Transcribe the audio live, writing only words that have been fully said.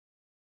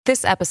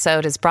This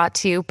episode is brought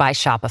to you by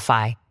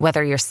Shopify.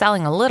 Whether you're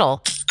selling a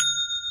little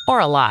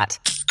or a lot,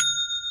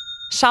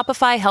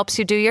 Shopify helps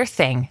you do your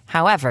thing,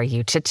 however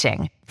you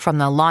cha-ching. From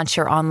the launch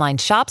your online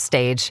shop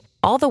stage,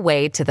 all the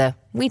way to the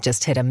we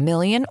just hit 1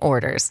 million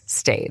orders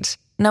stage.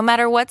 No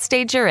matter what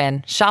stage you're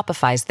in,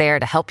 Shopify's there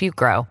to help you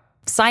grow.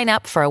 Sign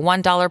up for a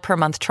 $1 per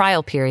month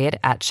trial period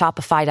at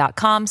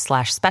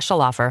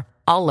shopify.com/special offer,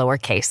 all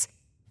lowercase.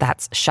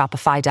 That's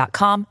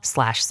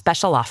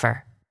shopify.com/special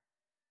offer.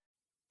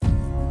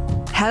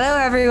 Hello,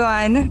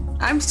 everyone.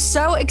 I'm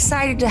so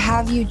excited to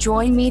have you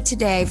join me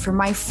today for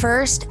my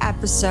first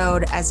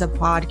episode as a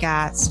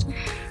podcast.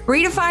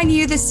 Redefine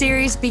You, the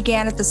series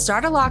began at the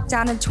start of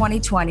lockdown in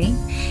 2020.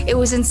 It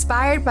was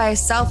inspired by a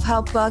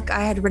self-help book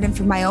I had written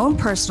for my own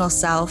personal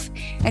self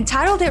and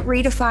titled it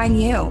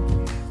Redefine You.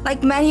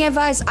 Like many of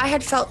us, I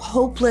had felt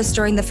hopeless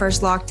during the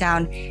first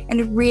lockdown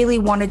and really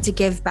wanted to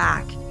give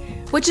back,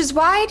 which is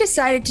why I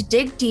decided to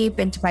dig deep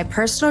into my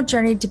personal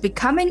journey to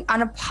becoming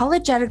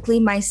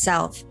unapologetically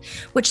myself,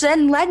 which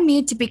then led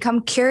me to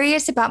become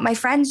curious about my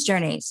friends'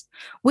 journeys.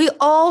 We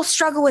all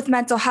struggle with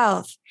mental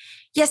health.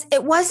 Yes,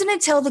 it wasn't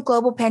until the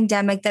global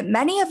pandemic that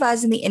many of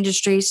us in the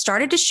industry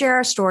started to share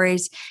our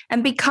stories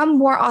and become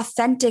more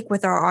authentic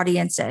with our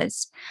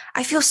audiences.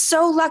 I feel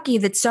so lucky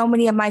that so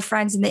many of my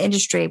friends in the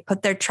industry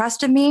put their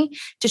trust in me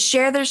to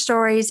share their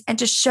stories and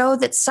to show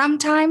that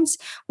sometimes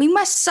we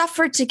must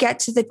suffer to get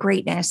to the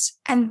greatness,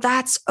 and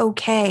that's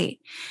okay.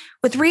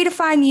 With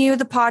Redefine You,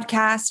 the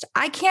podcast,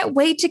 I can't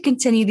wait to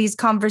continue these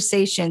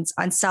conversations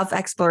on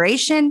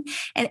self-exploration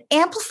and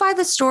amplify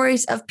the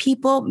stories of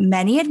people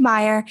many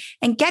admire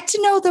and get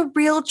to know the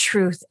real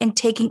truth in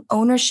taking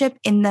ownership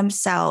in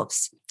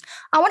themselves.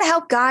 I want to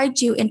help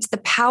guide you into the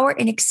power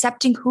in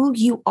accepting who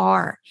you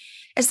are,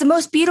 as the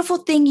most beautiful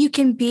thing you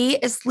can be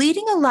is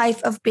leading a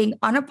life of being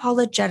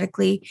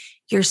unapologetically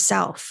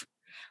yourself.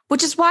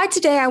 Which is why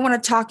today I want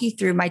to talk you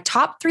through my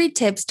top 3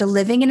 tips to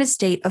living in a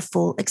state of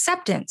full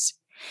acceptance.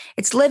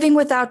 It's living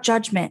without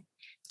judgment,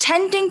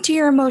 tending to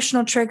your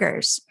emotional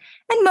triggers,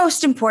 and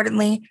most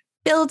importantly,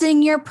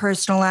 building your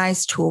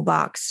personalized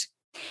toolbox.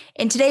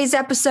 In today's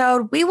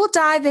episode, we will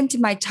dive into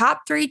my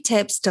top 3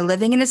 tips to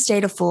living in a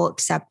state of full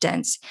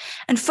acceptance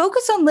and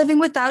focus on living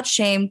without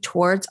shame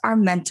towards our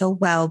mental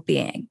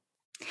well-being.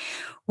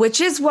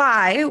 Which is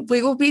why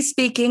we will be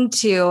speaking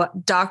to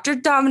Dr.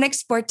 Dominic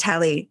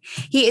Sportelli.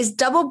 He is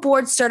double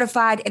board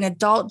certified in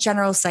adult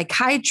general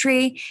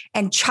psychiatry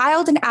and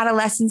child and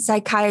adolescent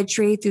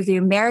psychiatry through the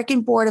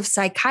American Board of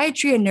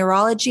Psychiatry and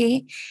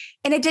Neurology.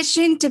 In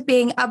addition to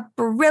being a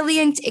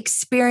brilliant,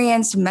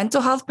 experienced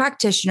mental health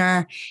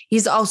practitioner,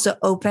 he's also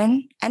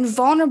open and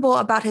vulnerable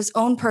about his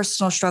own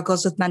personal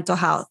struggles with mental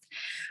health.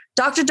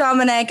 Dr.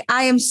 Dominic,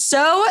 I am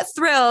so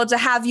thrilled to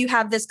have you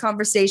have this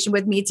conversation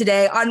with me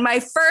today on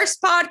my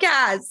first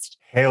podcast.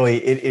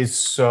 Haley, it is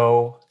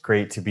so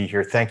great to be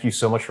here. Thank you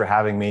so much for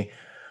having me.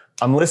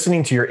 I'm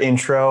listening to your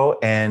intro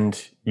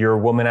and you're a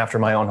woman after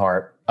my own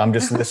heart. I'm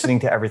just listening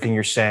to everything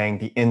you're saying,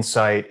 the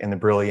insight and the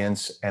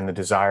brilliance and the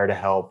desire to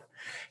help.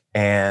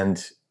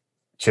 And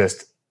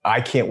I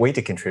can't wait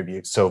to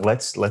contribute. So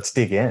let's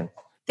dig in.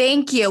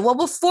 Thank you. Well,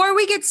 before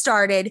we get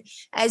started,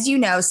 as you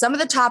know, some of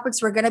the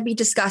topics we're going to be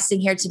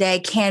discussing here today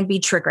can be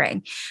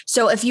triggering.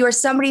 So if you are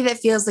somebody that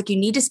feels like you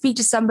need to speak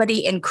to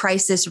somebody in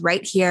crisis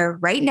right here,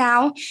 right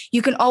now,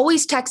 you can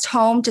always text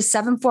HOME to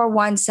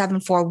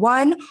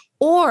 741-741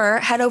 or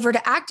head over to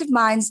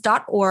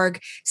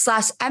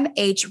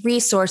activeminds.org/MH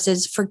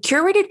resources for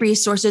curated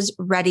resources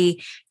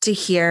ready to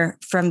hear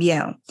from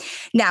you.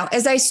 Now,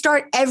 as I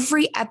start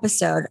every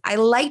episode, I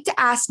like to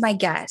ask my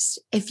guests,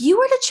 if you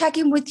were to check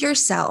in with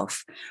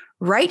yourself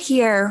right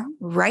here,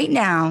 right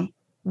now,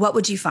 what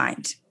would you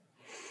find?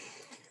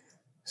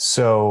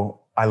 So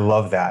I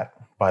love that,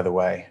 by the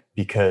way,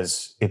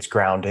 because it's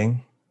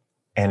grounding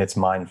and it's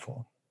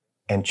mindful.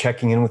 And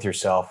checking in with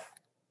yourself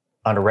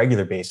on a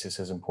regular basis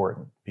is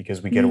important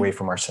because we get away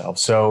from ourselves.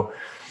 So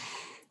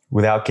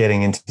without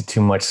getting into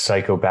too much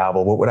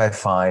psychobabble, what would I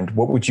find?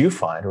 What would you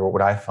find? Or what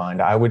would I find?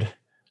 I would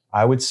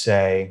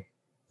say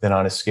that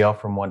on a scale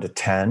from 1 to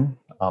 10,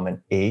 I'm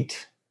an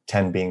 8,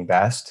 10 being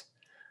best.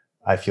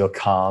 I feel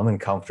calm and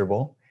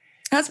comfortable.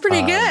 That's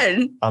pretty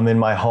good. I'm in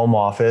my home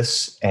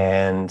office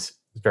and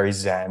it's very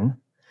zen.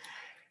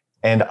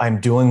 And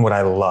I'm doing what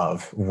I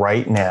love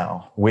right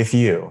now with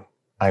you.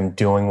 I'm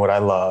doing what I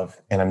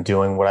love and I'm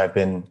doing what I've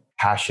been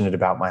passionate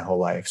about my whole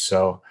life.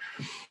 So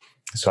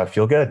I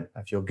feel good.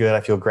 I feel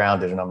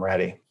grounded and I'm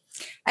ready.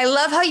 I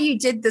love how you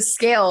did the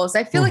scales.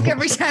 I feel like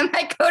every time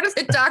I go to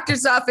the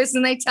doctor's office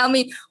and they tell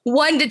me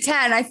 1 to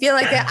 10, I feel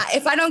like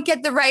if I don't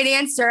get the right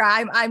answer,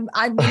 I'm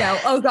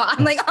oh God,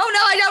 I'm like, oh no,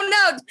 I don't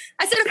know.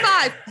 I said a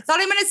 5. I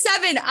thought I meant a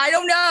 7. I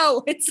don't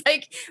know. It's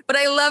like, but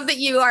I love that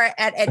you are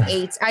at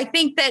 8. I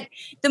think that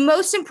the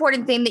most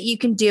important thing that you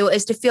can do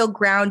is to feel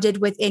grounded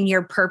within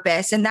your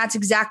purpose. And that's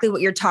exactly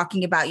what you're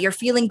talking about. You're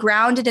feeling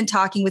grounded and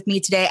talking with me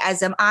today,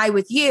 as am I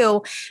with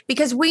you,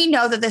 because we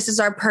know that this is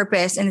our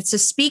purpose and it's to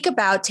speak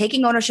about taking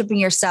taking ownership in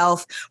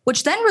yourself,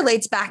 which then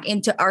relates back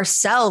into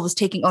ourselves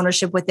taking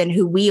ownership within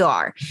who we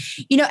are.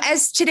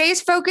 As today's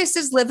focus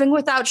is living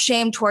without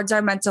shame towards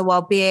our mental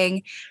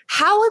well-being,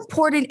 how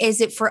important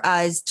is it for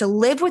us to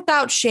live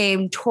without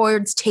shame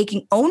towards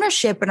taking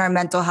ownership in our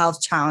mental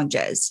health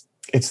challenges?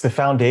 It's the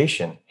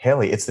foundation,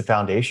 Haley. It's the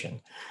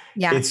foundation.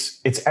 Yeah.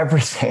 It's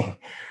everything.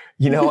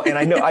 And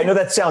I know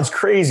that sounds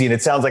crazy and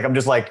it sounds like I'm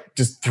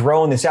just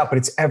throwing this out, but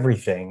it's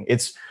everything.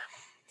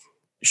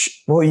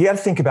 You got to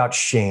think about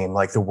shame,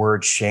 like the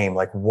word shame,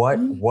 like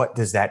what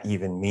does that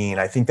even mean?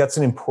 I think that's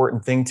an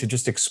important thing to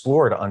just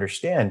explore, to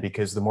understand,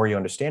 because the more you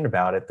understand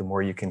about it, the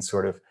more you can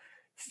sort of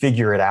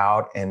figure it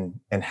out and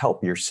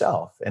help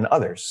yourself and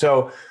others.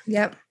 So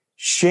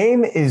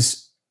shame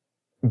is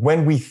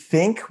when we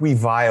think we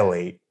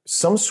violate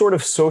some sort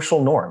of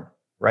social norm.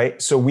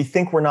 Right? So we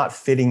think we're not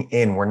fitting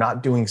in. We're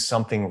not doing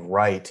something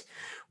right.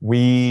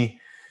 We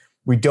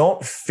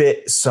don't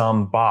fit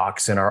some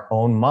box in our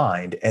own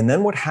mind. And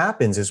then what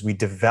happens is we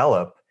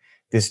develop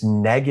this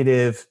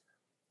negative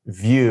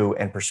view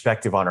and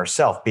perspective on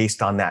ourselves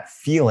based on that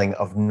feeling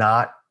of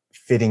not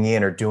fitting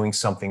in or doing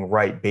something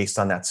right based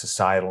on that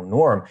societal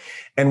norm.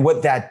 And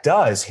what that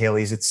does,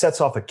 Haley, is it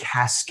sets off a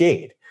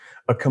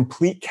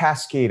complete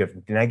cascade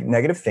of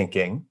negative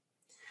thinking,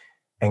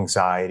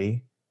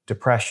 anxiety,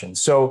 depression.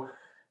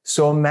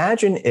 So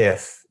imagine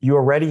if you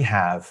already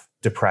have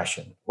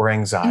depression or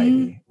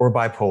anxiety or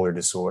bipolar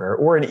disorder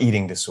or an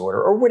eating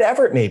disorder or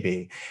whatever it may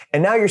be.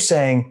 And now you're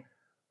saying,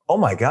 oh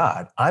my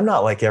God, I'm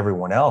not like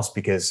everyone else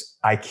because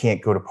I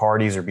can't go to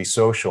parties or be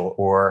social,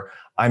 or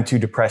I'm too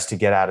depressed to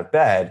get out of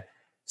bed.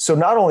 So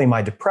not only am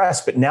I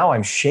depressed, but now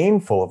I'm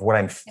shameful of what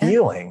I'm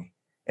feeling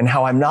and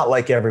how I'm not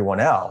like everyone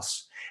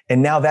else.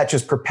 And now that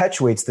just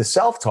perpetuates the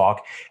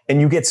self-talk and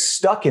you get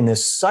stuck in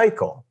this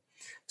cycle.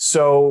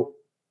 So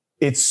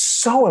it's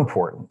so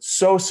important,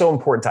 so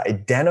important to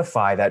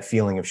identify that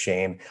feeling of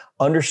shame,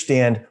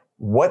 understand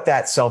what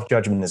that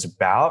self-judgment is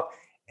about,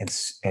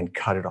 and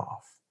cut it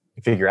off.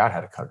 Figure out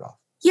how to cut it off.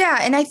 Yeah.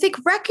 And I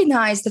think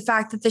recognize the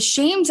fact that the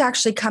shame's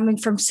actually coming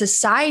from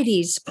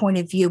society's point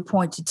of view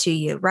pointed to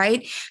you,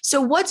 right?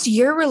 So what's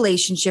your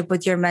relationship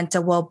with your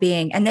mental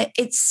well-being? And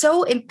it's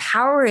so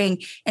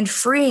empowering and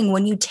freeing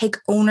when you take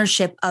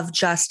ownership of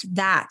just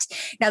that.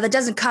 Now, that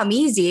doesn't come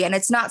easy, and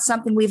it's not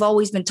something we've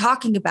always been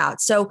talking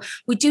about. So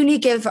we do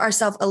need to give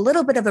ourselves a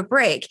little bit of a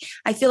break.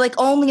 I feel like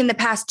only in the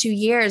past 2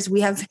 years, we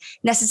have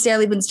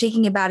necessarily been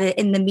speaking about it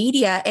in the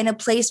media in a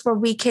place where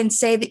we can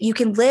say that you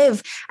can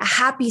live a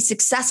happy,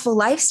 successful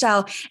lifestyle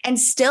and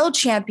still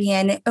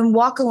champion and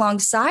walk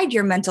alongside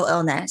your mental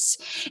illness.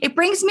 It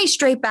brings me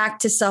straight back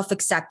to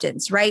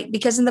self-acceptance, right?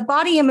 Because in the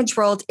body image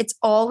world, it's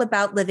all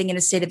about living in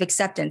a state of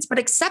acceptance. But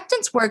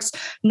acceptance works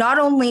not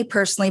only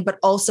personally, but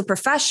also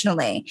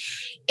professionally.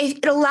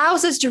 It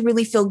allows us to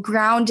really feel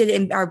grounded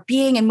in our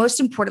being and, most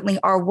importantly,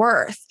 our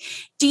worth.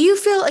 Do you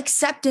feel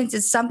acceptance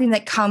is something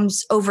that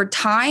comes over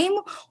time,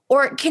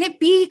 or can it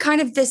be kind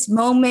of this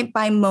moment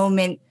by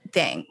moment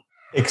thing?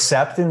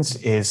 Acceptance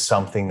is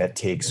something that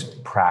takes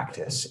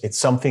practice. It's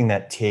something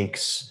that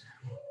takes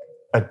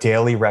a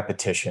daily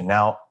repetition.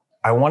 Now,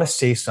 I want to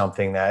say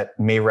something that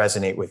may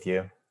resonate with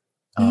you.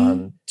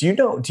 Do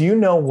you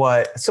know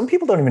what, some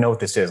people don't even know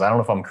what this is. I don't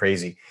know if I'm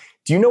crazy.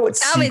 Do you know what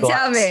sea glass?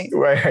 Tell me.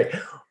 Right.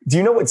 Do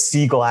you know what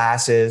sea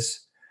glass is?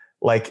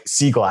 Like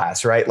sea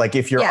glass, right? Like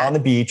if you're on the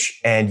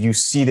beach and you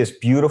see this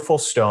beautiful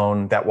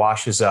stone that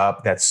washes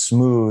up, that's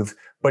smooth,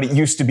 but it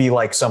used to be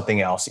like something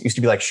else. It used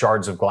to be like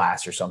shards of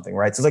glass or something,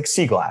 right? So it's like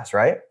sea glass,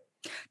 right?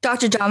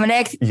 Dr.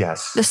 Dominic,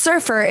 yes, the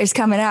surfer is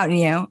coming out in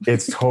you.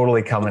 It's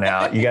totally coming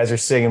out. You guys are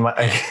singing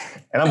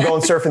and I'm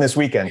going surfing this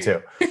weekend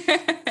too.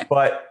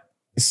 But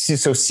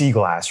so sea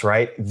glass,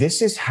 right?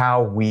 This is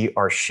how we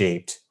are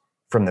shaped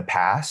from the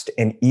past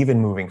and even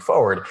moving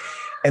forward.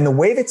 And the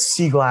way that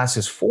sea glass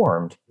is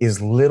formed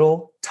is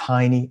little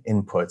tiny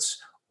inputs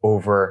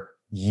over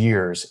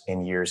years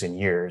and years and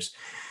years.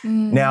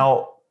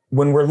 Now,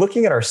 when we're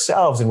looking at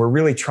ourselves and we're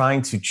really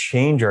trying to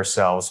change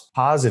ourselves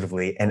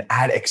positively and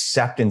add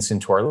acceptance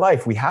into our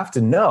life, we have to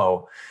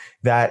know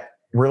that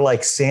we're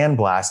like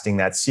sandblasting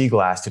that sea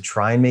glass to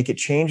try and make it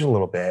change a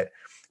little bit,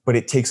 but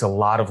it takes a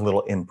lot of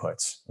little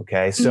inputs.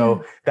 Okay.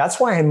 So that's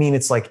why I mean,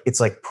 it's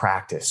like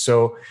practice.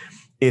 So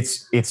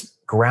it's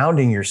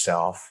grounding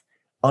yourself,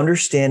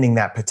 understanding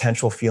that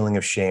potential feeling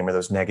of shame or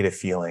those negative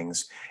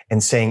feelings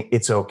and saying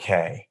it's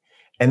okay,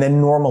 and then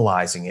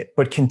normalizing it,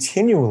 but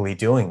continually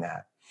doing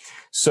that.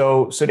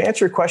 So to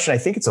answer your question, I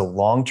think it's a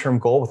long-term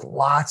goal with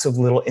lots of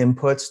little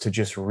inputs to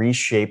just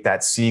reshape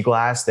that sea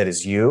glass that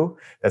is you,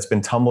 that's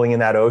been tumbling in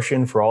that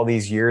ocean for all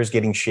these years,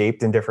 getting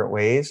shaped in different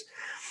ways.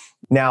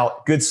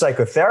 Now, good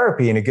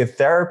psychotherapy and a good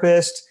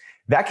therapist,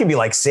 that can be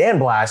like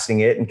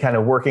sandblasting it and kind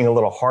of working a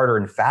little harder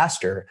and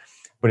faster,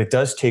 but it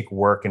does take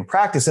work and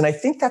practice. And I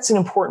think that's an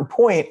important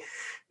point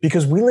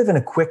because we live in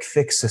a quick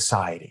fix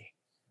society.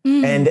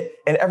 And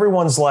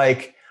everyone's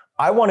like,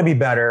 I want to be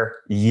better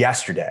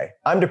yesterday.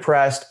 I'm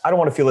depressed. I don't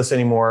want to feel this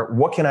anymore.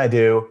 What can I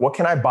do? What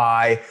can I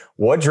buy?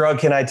 What drug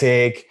can I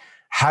take?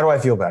 How do I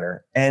feel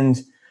better? And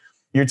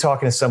you're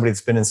talking to somebody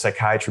that's been in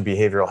psychiatry,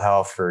 behavioral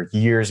health for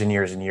years and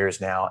years and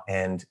years now.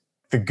 And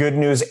the good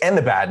news and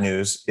the bad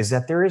news is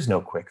that there is no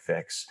quick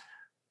fix.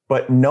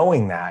 But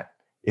knowing that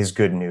is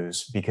good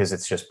news because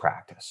it's just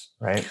practice,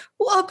 right?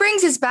 Well, it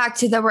brings us back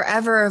to that we're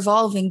ever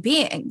evolving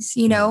beings.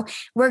 You know,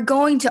 we're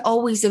going to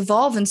always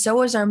evolve. And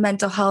so is our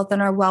mental health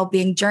and our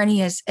well-being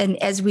journey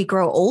as we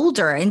grow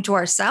older into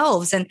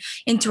ourselves and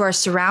into our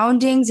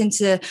surroundings,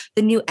 into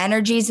the new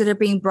energies that are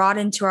being brought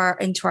into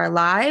our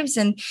lives.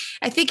 And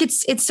I think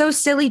it's so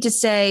silly to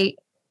say,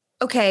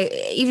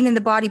 okay, even in the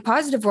body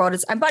positive world,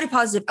 I'm body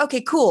positive.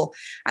 Okay, cool.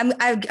 I'm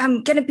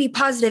going to be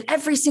positive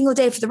every single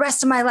day for the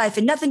rest of my life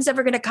and nothing's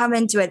ever going to come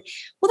into it.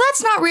 Well,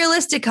 that's not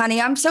realistic,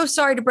 honey. I'm so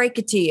sorry to break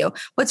it to you.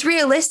 What's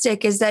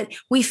realistic is that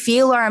we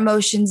feel our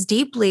emotions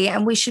deeply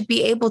and we should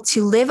be able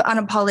to live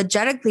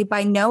unapologetically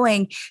by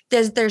knowing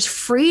there's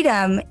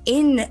freedom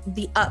in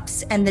the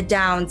ups and the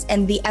downs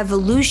and the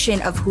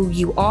evolution of who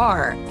you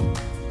are.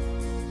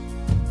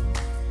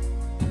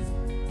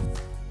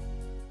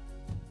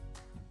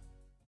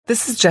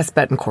 This is Jess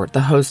Betancourt,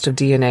 the host of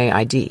DNA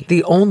ID,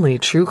 the only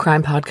true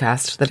crime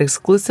podcast that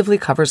exclusively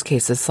covers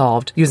cases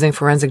solved using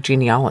forensic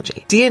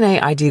genealogy.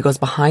 DNA ID goes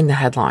behind the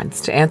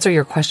headlines to answer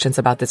your questions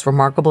about this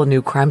remarkable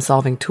new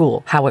crime-solving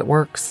tool, how it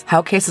works,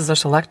 how cases are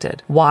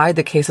selected, why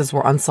the cases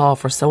were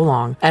unsolved for so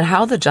long, and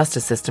how the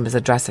justice system is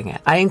addressing it.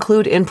 I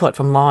include input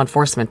from law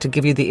enforcement to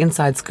give you the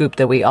inside scoop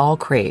that we all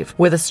crave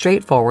with a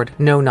straightforward,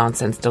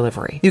 no-nonsense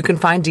delivery. You can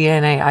find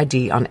DNA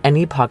ID on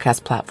any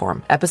podcast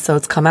platform.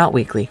 Episodes come out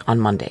weekly on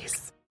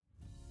Mondays.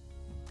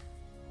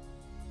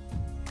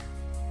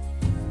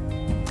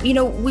 You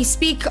know, we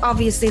speak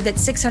obviously that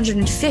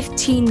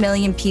 615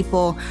 million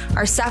people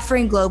are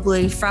suffering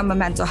globally from a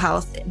mental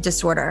health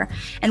disorder.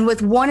 And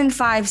with 1 in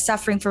 5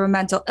 suffering from a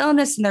mental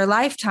illness in their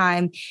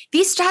lifetime,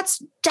 these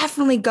stats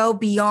definitely go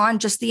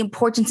beyond just the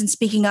importance in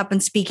speaking up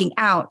and speaking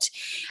out.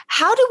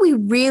 How do we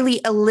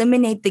really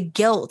eliminate the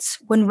guilt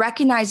when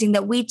recognizing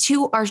that we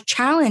too are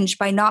challenged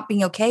by not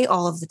being okay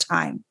all of the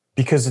time?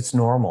 Because it's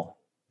normal.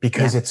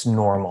 It's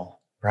normal,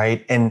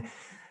 right? And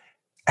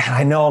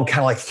I know I'm kind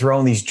of like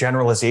throwing these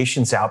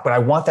generalizations out, but I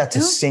want that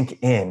to sink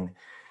in.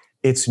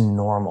 It's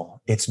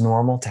normal. It's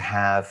normal to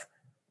have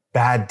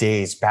bad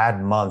days,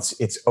 bad months.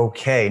 It's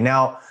okay.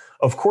 Now,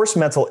 of course,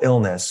 mental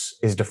illness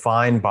is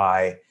defined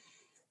by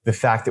the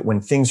fact that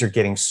when things are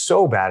getting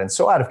so bad and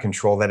so out of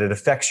control that it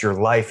affects your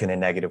life in a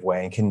negative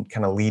way and can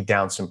kind of lead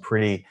down some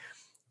pretty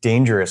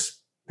dangerous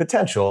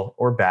potential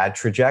or bad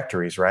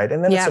trajectories, right?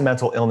 And then it's a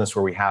mental illness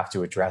where we have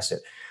to address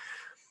it.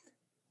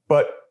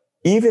 But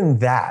even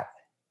that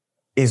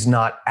is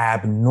not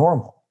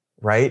abnormal,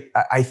 right?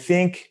 I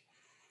think,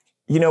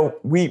 you know,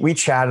 we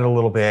chatted a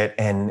little bit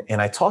and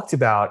I talked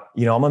about,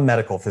 you know, I'm a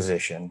medical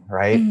physician,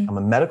 right? Mm-hmm. I'm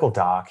a medical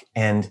doc.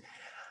 And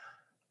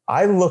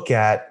I look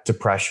at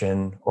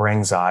depression or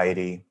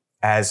anxiety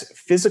as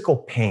physical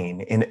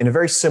pain in a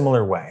very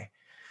similar way.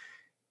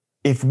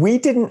 If we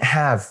didn't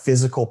have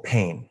physical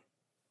pain,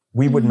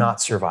 we would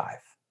not survive.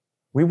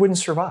 We wouldn't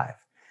survive.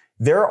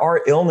 There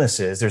are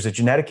illnesses, there's a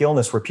genetic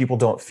illness where people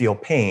don't feel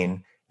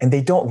pain and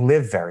they don't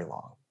live very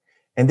long.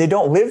 And they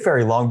don't live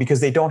very long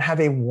because they don't have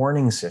a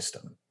warning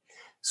system.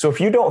 So if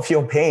you don't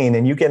feel pain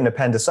and you get an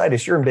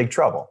appendicitis, you're in big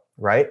trouble,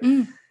 right?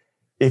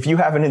 If you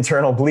have an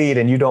internal bleed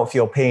and you don't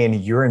feel pain,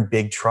 you're in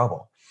big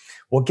trouble.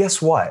 Well,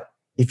 guess what?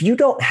 If you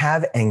don't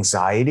have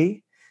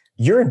anxiety,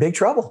 you're in big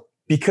trouble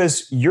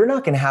because you're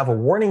not going to have a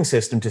warning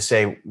system to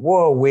say,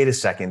 whoa, wait a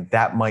second,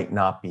 that might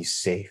not be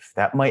safe.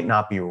 That might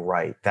not be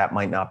right. That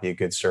might not be a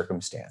good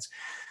circumstance.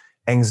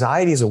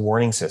 Anxiety is a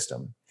warning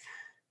system.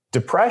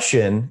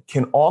 Depression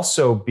can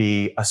also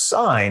be a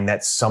sign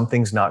that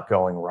something's not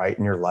going right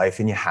in your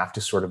life and you have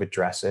to sort of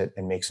address it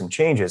and make some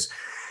changes.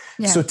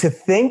 Yeah. So to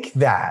think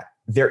that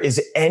there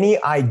is any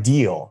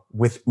ideal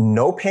with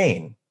no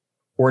pain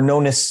or no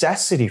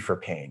necessity for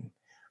pain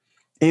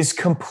is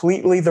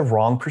completely the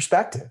wrong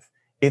perspective.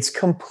 It's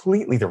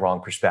completely the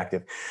wrong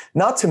perspective.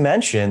 Not to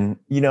mention,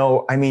 you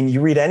know, I mean, you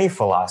read any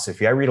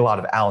philosophy. I read a lot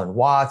of Alan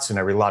Watts and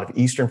I read a lot of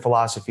Eastern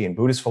philosophy and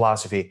Buddhist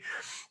philosophy,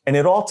 and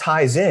it all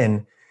ties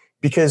in.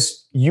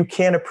 Because you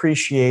can't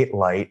appreciate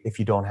light if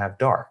you don't have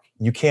dark.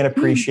 You can't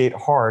appreciate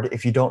hard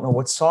if you don't know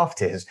what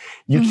soft is.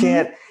 We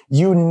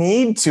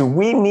need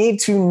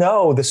to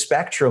know the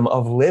spectrum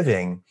of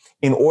living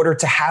in order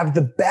to have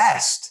the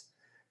best,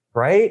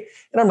 right?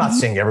 And I'm not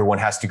saying everyone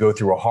has to go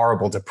through a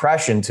horrible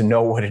depression to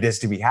know what it is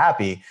to be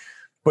happy,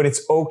 but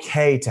it's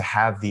okay to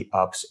have the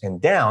ups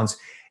and downs.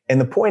 And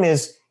the point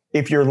is,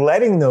 if you're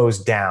letting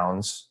those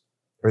downs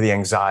or the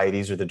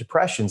anxieties or the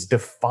depressions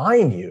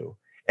define you,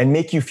 and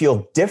make you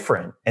feel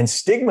different and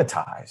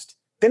stigmatized,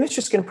 then it's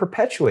just going to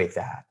perpetuate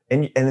that.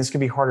 And it's going to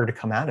be harder to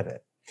come out of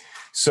it.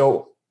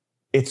 So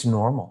it's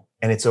normal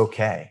and it's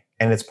okay.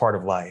 And it's part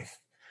of life.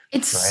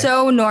 It's right?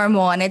 so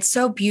normal, and it's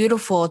so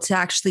beautiful to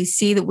actually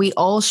see that we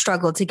all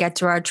struggle to get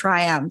to our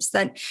triumphs,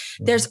 that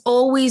there's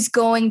always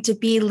going to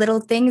be little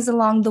things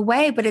along the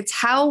way, but it's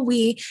how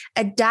we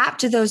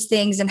adapt to those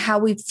things and how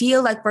we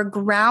feel like we're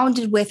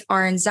grounded with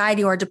our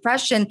anxiety or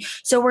depression,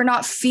 so we're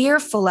not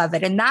fearful of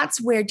it. And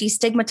that's where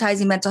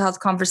destigmatizing mental health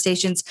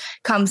conversations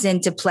comes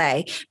into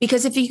play.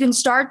 Because if you can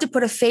start to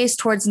put a face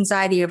towards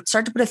anxiety or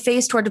start to put a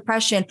face toward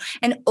depression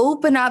and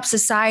open up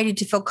society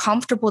to feel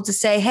comfortable to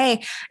say,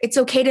 hey, it's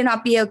okay to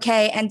not be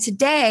okay. And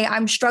today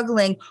I'm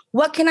struggling.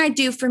 What can I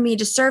do for me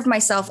to serve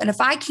myself? And if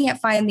I can't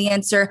find the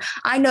answer,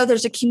 I know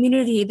there's a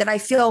community that I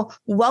feel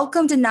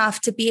welcomed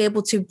enough to be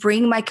able to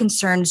bring my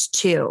concerns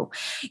to.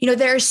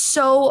 There's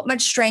so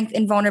much strength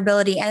in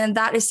vulnerability. And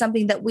that is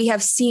something that we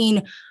have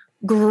seen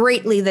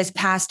greatly this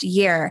past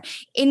year.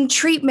 In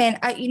treatment,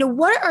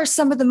 what are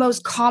some of the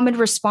most common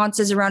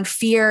responses around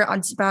fear,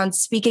 around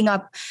speaking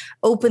up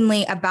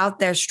openly about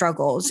their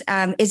struggles?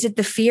 Is it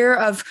the fear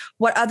of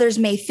what others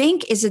may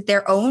think? Is it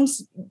their own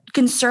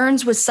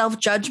concerns with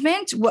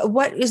self-judgment?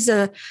 What is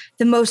the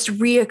most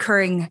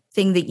reoccurring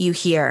thing that you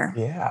hear?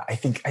 Yeah, I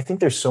think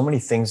there's so many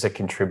things that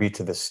contribute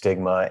to the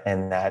stigma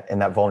and that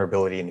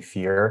vulnerability and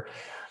fear.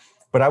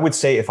 But I would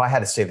say, if I had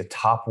to say, the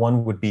top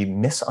one would be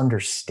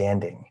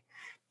misunderstanding.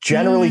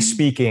 Generally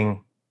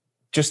speaking,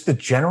 just the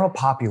general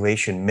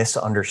population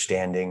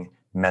misunderstanding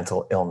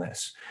mental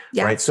illness,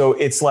 right? So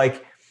it's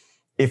like,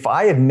 if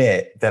I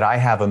admit that I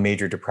have a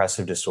major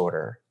depressive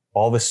disorder,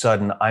 all of a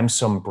sudden I'm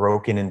some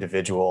broken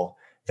individual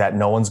that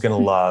no one's going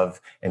to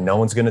love and no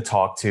one's going to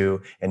talk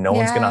to and no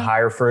one's going to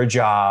hire for a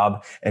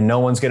job and no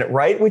one's going to,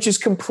 right? Which is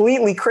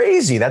completely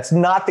crazy. That's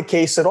not the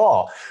case at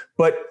all.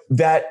 But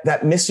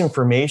that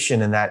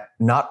misinformation and that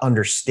not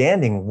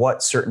understanding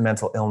what certain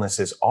mental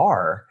illnesses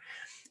are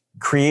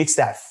creates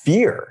that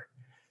fear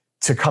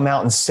to come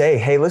out and say,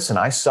 hey, listen,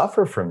 I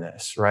suffer from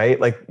this, right?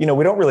 Like, we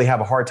don't really have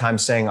a hard time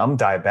saying I'm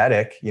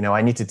diabetic.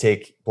 I need to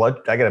take blood.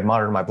 I got to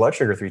monitor my blood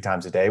sugar 3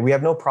 times a day. We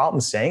have no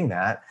problem saying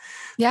that.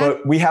 Yeah.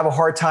 But we have a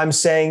hard time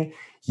saying,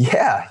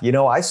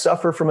 I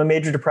suffer from a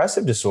major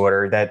depressive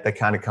disorder that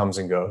kind of comes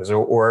and goes,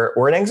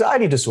 or an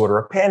anxiety disorder,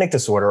 a panic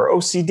disorder, or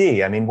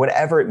OCD. I mean,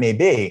 whatever it may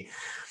be.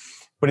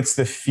 But it's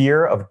the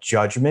fear of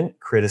judgment,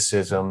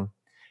 criticism,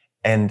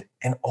 and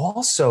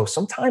also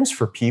sometimes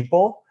for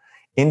people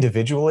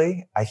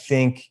individually, I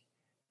think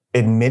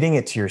admitting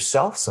it to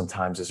yourself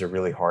sometimes is a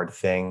really hard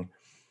thing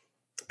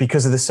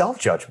because of the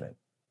self-judgment.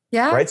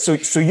 Yeah. Right. So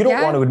you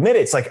don't want to admit it.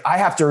 It's like, I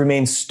have to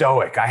remain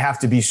stoic. I have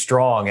to be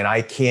strong, and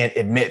I can't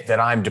admit that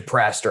I'm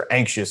depressed or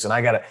anxious, and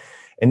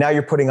and now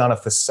you're putting on a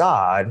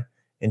facade,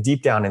 and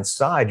deep down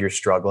inside you're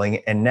struggling.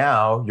 And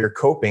now you're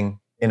coping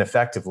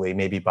ineffectively,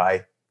 maybe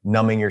by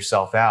numbing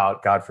yourself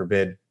out, God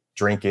forbid,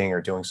 drinking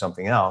or doing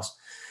something else.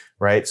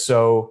 Right.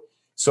 So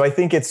I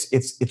think it's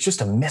just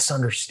a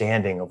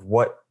misunderstanding of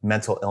what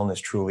mental illness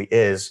truly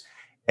is.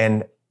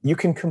 And you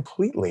can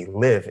completely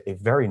live a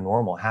very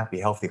normal,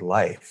 happy, healthy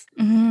life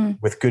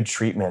with good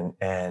treatment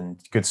and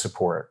good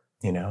support,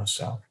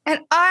 so. And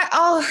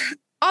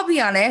I'll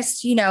be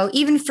honest,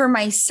 even for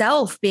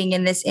myself being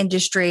in this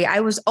industry,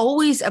 I was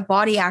always a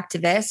body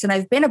activist, and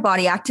I've been a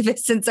body activist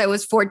since I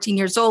was 14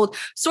 years old,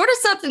 sort of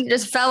something that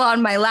just fell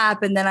on my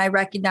lap. And then I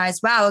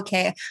recognized, wow,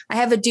 okay, I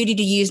have a duty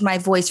to use my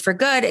voice for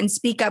good and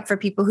speak up for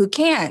people who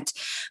can't.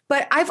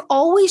 But I've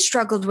always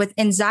struggled with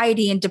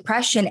anxiety and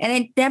depression, and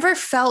it never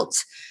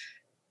felt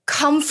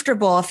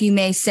comfortable, if you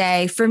may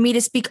say, for me to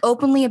speak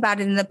openly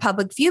about it in the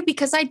public view,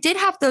 because I did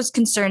have those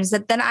concerns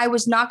that then I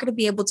was not going to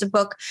be able to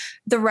book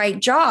the right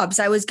jobs.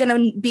 I was going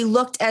to be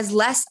looked as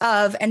less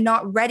of and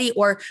not ready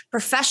or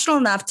professional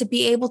enough to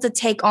be able to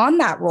take on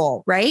that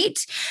role, right?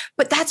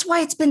 But that's why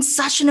it's been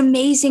such an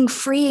amazing,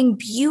 freeing,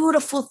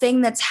 beautiful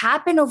thing that's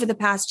happened over the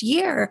past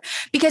year,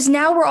 because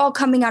now we're all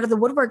coming out of the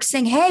woodwork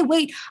saying, hey,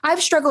 wait,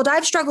 I've struggled.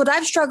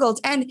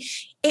 And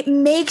it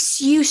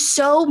makes you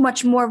so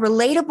much more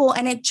relatable,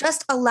 and it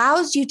just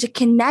allows you to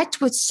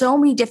connect with so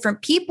many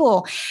different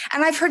people.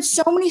 And I've heard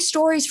so many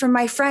stories from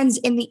my friends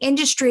in the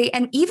industry,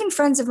 and even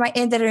friends of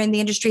mine that are in the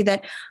industry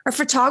that are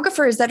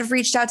photographers that have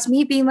reached out to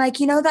me being like,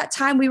 that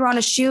time we were on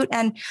a shoot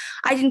and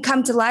I didn't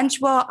come to lunch.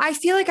 Well, I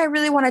feel like I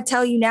really want to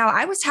tell you now,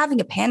 I was having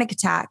a panic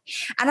attack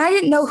and I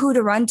didn't know who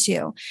to run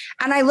to.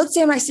 And I looked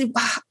at him and I said,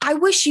 I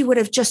wish you would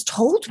have just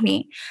told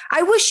me.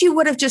 I wish you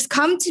would have just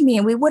come to me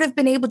and we would have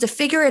been able to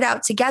figure it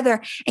out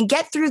together and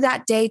get through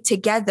that day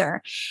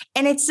together.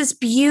 And it's this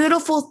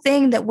beautiful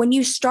thing that when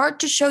you start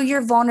to show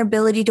your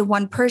vulnerability to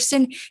one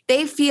person,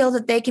 they feel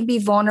that they can be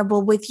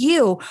vulnerable with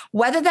you,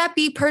 whether that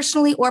be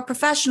personally or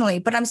professionally.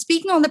 But I'm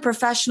speaking on the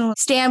professional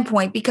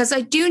standpoint because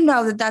I do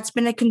know that that's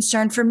been a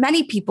concern for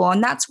many people.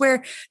 And that's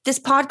where this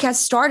podcast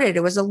started.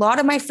 It was a lot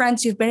of my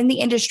friends who've been in the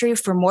industry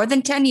for more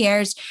than 10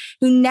 years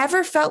who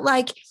never felt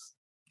like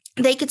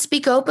they could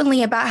speak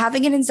openly about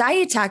having an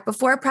anxiety attack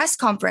before a press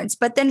conference,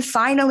 but then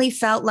finally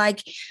felt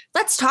like,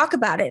 let's talk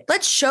about it.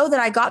 Let's show that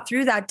I got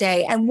through that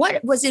day and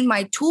what was in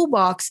my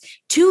toolbox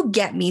to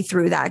get me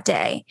through that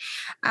day.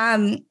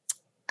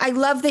 I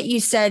love that you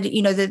said,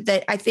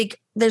 that I think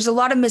there's a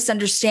lot of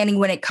misunderstanding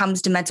when it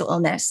comes to mental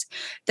illness.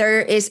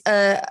 There is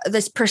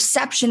this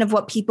perception of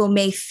what people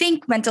may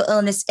think mental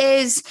illness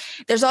is.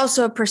 There's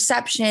also a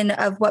perception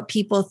of what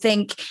people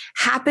think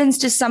happens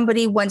to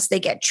somebody once they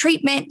get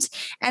treatment.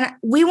 And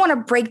we want to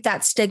break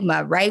that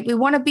stigma, right? We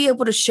want to be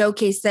able to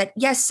showcase that,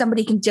 yes,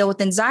 somebody can deal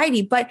with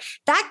anxiety, but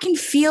that can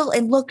feel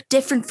and look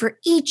different for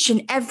each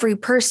and every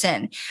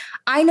person.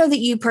 I know that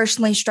you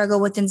personally struggle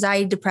with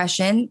anxiety,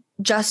 depression,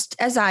 just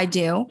as I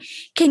do.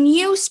 Can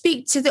you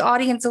speak to the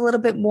audience a little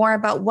bit more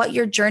about what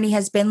your journey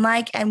has been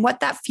like and what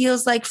that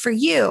feels like for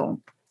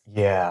you?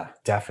 Yeah,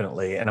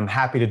 definitely. And I'm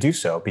happy to do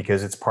so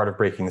because it's part of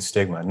breaking the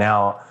stigma.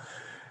 Now,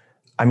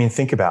 I mean,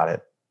 think about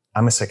it.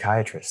 I'm a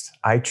psychiatrist.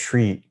 I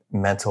treat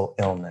mental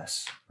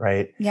illness,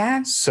 right?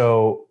 Yeah.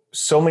 So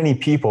many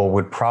people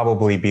would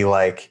probably be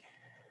like,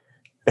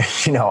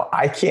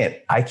 I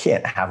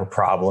can't have a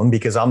problem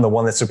because I'm the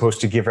one that's supposed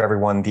to give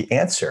everyone the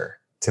answer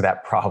to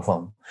that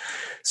problem.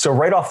 So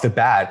right off the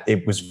bat,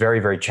 it was very,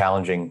 very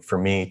challenging for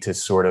me to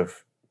sort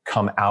of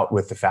come out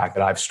with the fact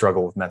that I've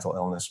struggled with mental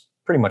illness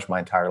pretty much my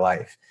entire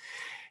life.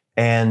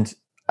 And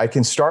I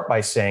can start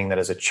by saying that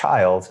as a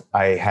child,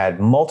 I had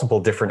multiple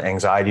different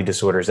anxiety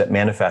disorders that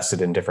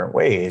manifested in different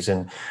ways.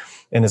 And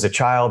as a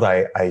child,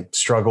 I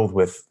struggled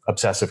with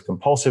obsessive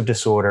compulsive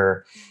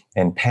disorder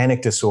and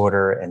panic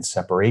disorder and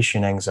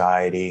separation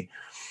anxiety.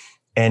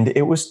 And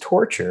it was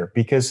torture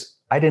because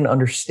I didn't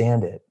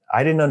understand it.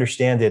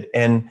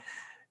 And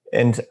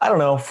I don't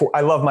know,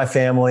 I love my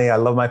family. I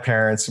love my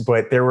parents,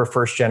 but they were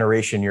first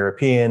generation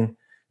European,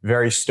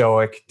 very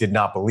stoic, did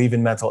not believe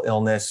in mental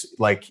illness.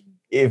 Like,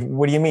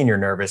 what do you mean you're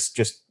nervous?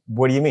 Just,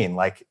 what do you mean?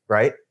 Like,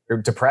 right?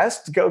 You're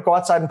depressed? Go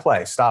outside and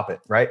play. Stop it.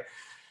 Right.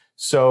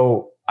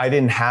 So I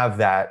didn't have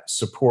that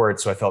support.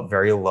 So I felt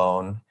very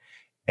alone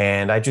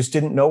and I just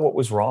didn't know what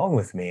was wrong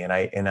with me. And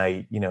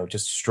I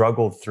just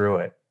struggled through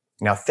it.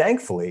 Now,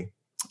 thankfully,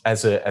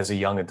 as a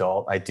young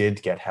adult, I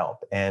did get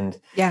help and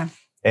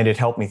it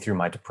helped me through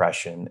my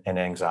depression and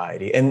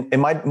anxiety. And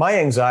my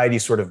anxiety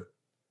sort of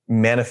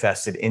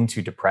manifested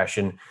into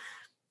depression.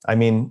 I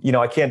mean,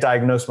 I can't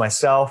diagnose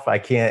myself. But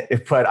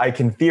I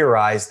can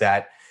theorize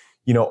that,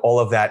 all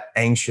of that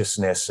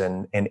anxiousness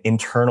and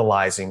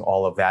internalizing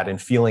all of that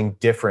and feeling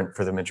different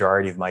for the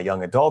majority of my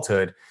young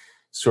adulthood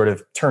sort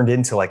of turned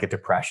into like a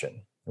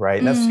depression, right?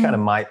 And that's kind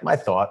of my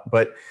thought.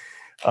 But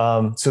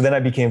so then I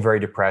became very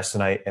depressed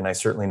and I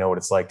certainly know what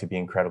it's like to be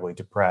incredibly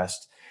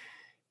depressed.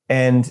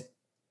 And,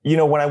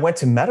 when I went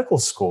to medical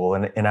school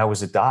and I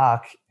was a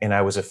doc and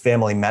I was a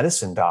family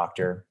medicine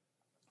doctor,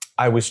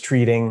 I was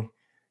treating,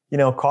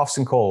 coughs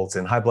and colds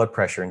and high blood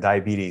pressure and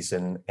diabetes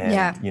and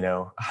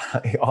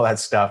all that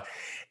stuff.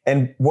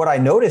 And what I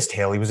noticed,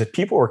 Haley, was that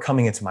people were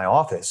coming into my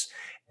office.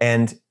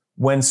 And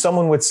when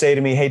someone would say to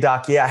me, "Hey,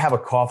 doc, I have a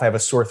cough, I have a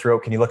sore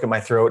throat. Can you look at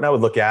my throat?" And I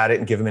would look at it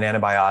and give them an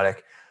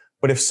antibiotic.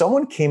 But if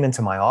someone came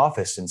into my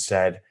office and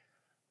said,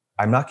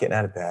 "I'm not getting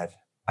out of bed.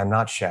 I'm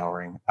not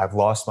showering. I've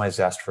lost my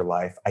zest for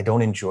life. I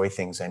don't enjoy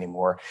things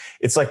anymore."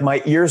 It's like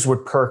my ears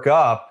would perk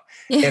up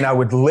and I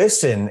would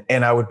listen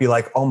and I would be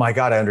like, "Oh my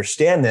God, I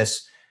understand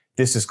this.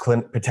 This is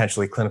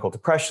potentially clinical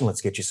depression.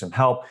 Let's get you some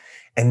help."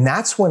 And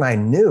that's when I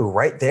knew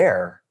right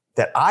there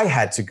that I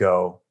had to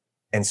go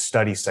and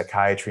study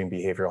psychiatry and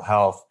behavioral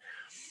health.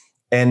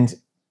 And,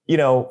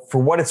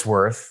 for what it's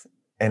worth,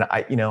 and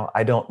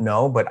I don't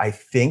know, but I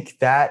think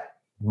that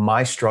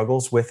my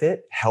struggles with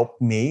it helped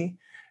me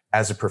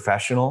as a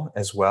professional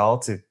as well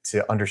to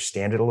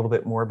understand it a little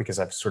bit more because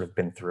I've sort of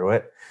been through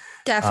it.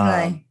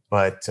 Definitely.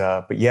 But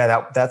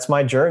yeah, that's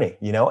my journey,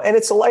 and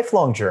it's a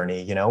lifelong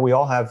journey. We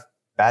all have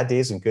bad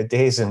days and good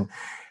days. And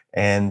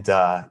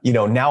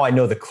now I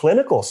know the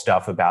clinical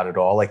stuff about it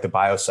all, like the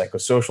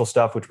biopsychosocial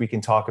stuff, which we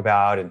can talk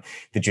about, and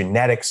the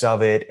genetics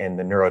of it and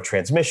the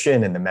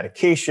neurotransmission and the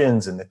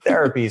medications and the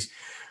therapies.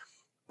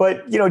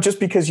 But, just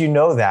because you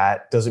know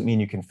that doesn't mean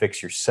you can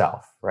fix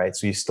yourself, right?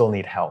 So you still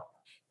need help.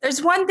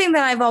 There's one thing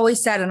that I've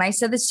always said, and I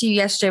said this to you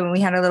yesterday when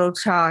we had a little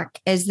talk,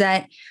 is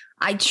that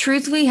I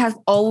truthfully have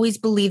always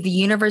believed the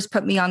universe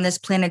put me on this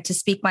planet to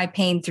speak my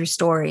pain through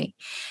story.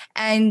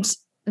 And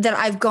that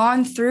I've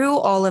gone through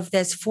all of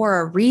this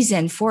for a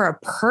reason, for a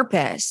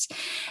purpose.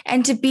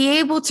 And to be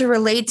able to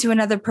relate to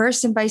another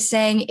person by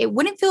saying it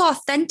wouldn't feel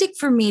authentic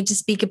for me to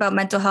speak about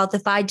mental health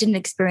if I didn't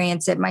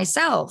experience it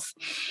myself.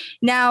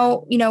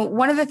 Now,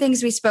 one of the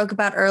things we spoke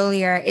about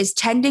earlier is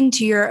tending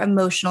to your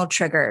emotional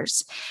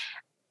triggers.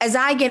 As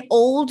I get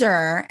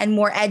older and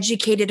more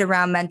educated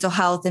around mental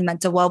health and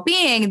mental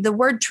well-being, the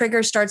word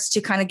trigger starts to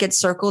kind of get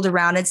circled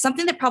around. It's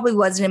something that probably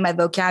wasn't in my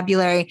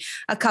vocabulary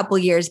a couple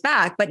years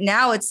back, but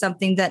now it's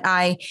something that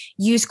I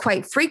use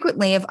quite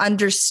frequently of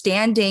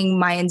understanding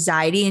my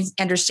anxiety,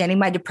 understanding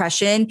my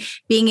depression,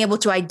 being able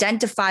to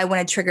identify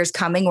when a trigger is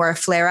coming or a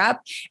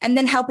flare-up, and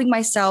then helping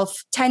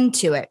myself tend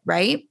to it,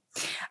 right?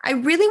 I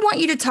really want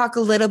you to talk a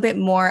little bit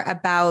more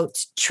about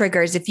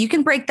triggers. If you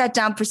can break that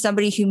down for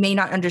somebody who may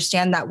not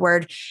understand that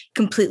word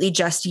completely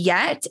just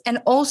yet, and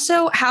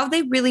also how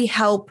they really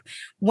help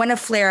when a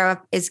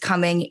flare-up is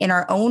coming in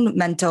our own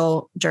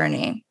mental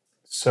journey.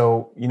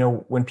 So,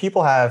 when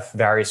people have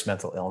various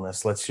mental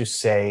illness, let's just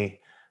say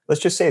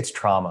let's just say it's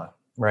trauma,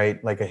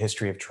 right? Like a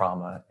history of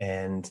trauma,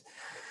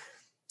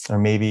 or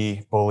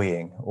maybe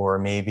bullying, or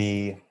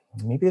maybe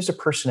there's a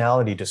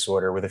personality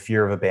disorder with a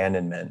fear of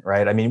abandonment,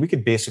 right? I mean, we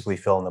could basically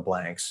fill in the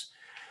blanks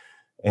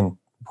and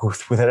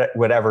with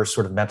whatever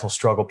sort of mental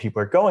struggle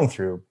people are going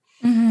through.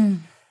 Mm-hmm.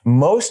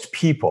 Most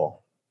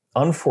people,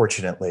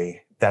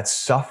 unfortunately, that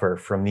suffer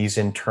from these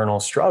internal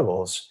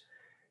struggles,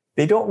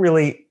 they don't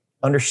really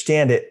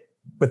understand it,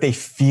 but they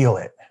feel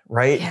it,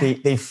 right? Yeah.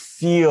 They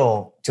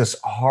feel just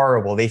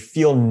horrible. They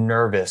feel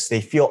nervous.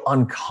 They feel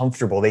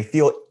uncomfortable. They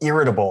feel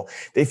irritable.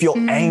 They feel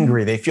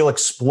angry. They feel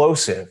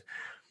explosive,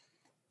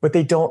 but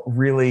they don't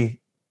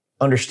really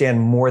understand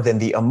more than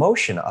the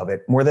emotion of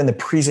it, more than the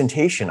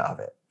presentation of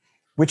it,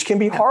 which can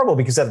be horrible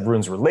because that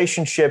ruins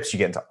relationships. You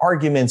get into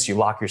arguments, you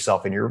lock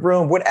yourself in your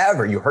room,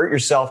 whatever, you hurt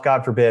yourself,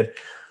 God forbid.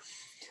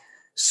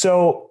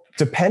 So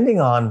depending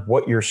on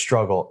what your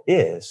struggle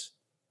is,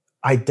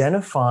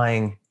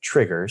 identifying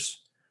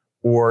triggers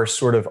or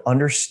sort of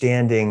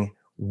understanding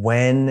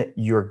when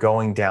you're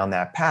going down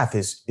that path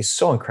is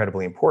so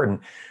incredibly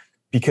important,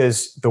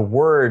 because the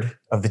word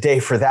of the day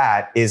for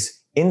that is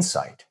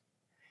insight.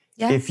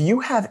 Yeah. If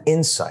you have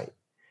insight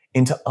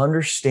into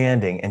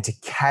understanding and to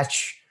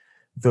catch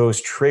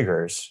those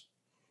triggers,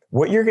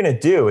 what you're going to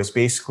do is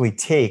basically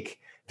take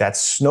that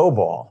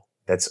snowball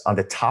that's on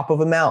the top of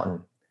a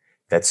mountain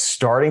that's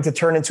starting to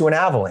turn into an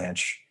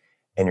avalanche,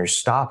 and you're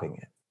stopping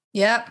it.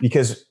 Yeah.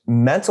 Because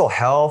mental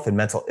health and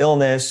mental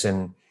illness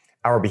and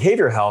our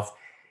behavioral health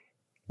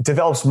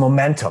develops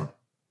momentum.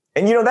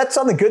 And, that's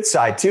on the good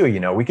side too.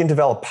 We can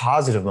develop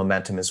positive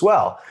momentum as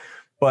well,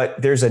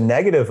 but there's a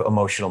negative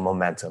emotional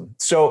momentum.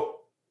 So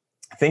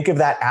think of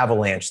that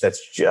avalanche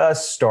that's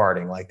just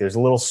starting, like there's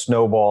little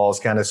snowballs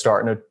kind of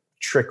starting to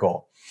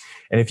trickle.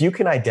 And if you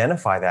can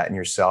identify that in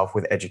yourself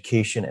with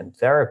education and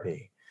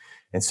therapy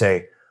and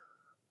say,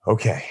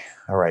 okay,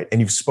 all right.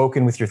 And you've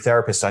spoken with your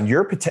therapist on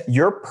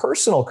your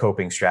personal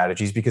coping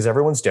strategies, because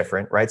everyone's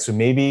different, right? So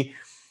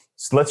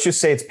let's just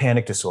say it's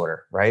panic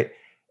disorder, right?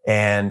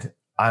 And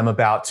I'm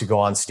about to go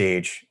on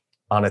stage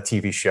on a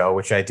TV show,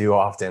 which I do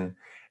often.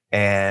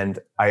 And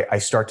I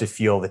start to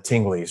feel the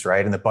tinglies,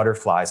 right? And the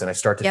butterflies, and I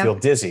start to feel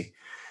dizzy.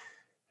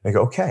 I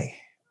go, okay,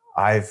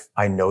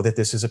 I know that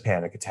this is a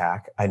panic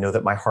attack. I know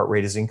that my heart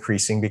rate is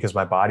increasing because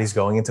my body's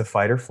going into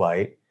fight or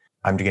flight.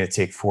 I'm going to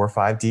take 4 or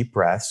 5 deep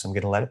breaths. I'm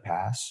going to let it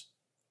pass.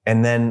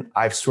 And then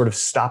I've sort of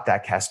stopped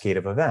that cascade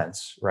of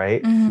events,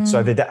 right? Mm-hmm. So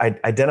I've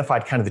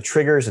identified kind of the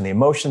triggers and the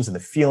emotions and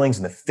the feelings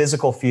and the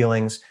physical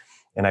feelings,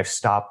 and I've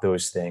stopped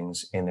those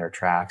things in their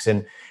tracks.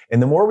 And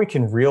the more we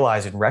can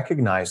realize and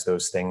recognize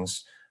those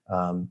things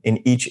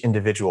in each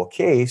individual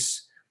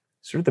case,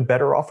 sort of the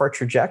better off our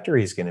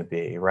trajectory is going to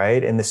be,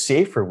 right? And the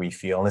safer we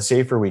feel and the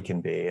safer we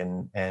can be,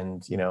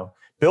 and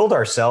build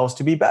ourselves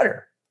to be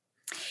better.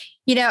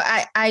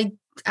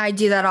 I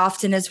do that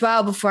often as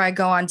well before I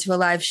go on to a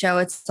live show.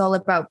 It's all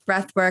about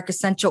breath work,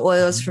 essential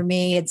oils for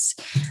me. It's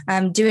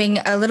doing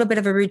a little bit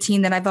of a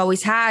routine that I've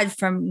always had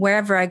from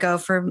wherever I go,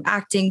 from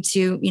acting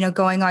to,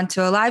 going on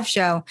to a live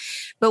show.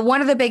 But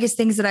one of the biggest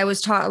things that I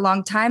was taught a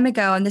long time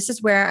ago, and this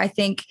is where I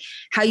think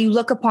how you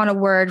look upon a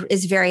word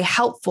is very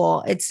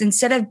helpful. It's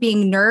instead of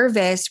being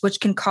nervous, which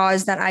can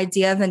cause that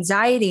idea of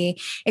anxiety,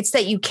 it's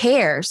that you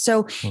care.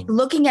 So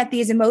looking at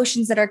these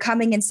emotions that are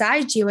coming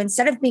inside you,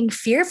 instead of being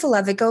fearful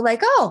of it, go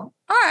like, oh,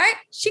 all right,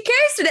 she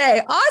cares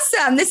today.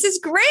 Awesome. This is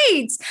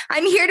great.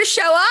 I'm here to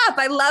show up.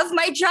 I love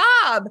my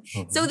job.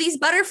 Mm-hmm. So these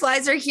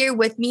butterflies are here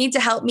with me to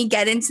help me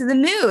get into the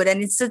mood.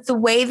 And it's the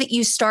way that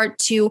you start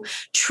to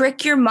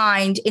trick your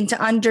mind into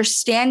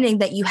understanding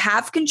that you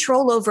have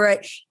control over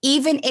it,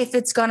 even if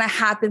it's going to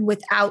happen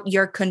without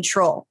your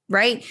control,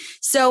 right?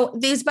 So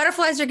these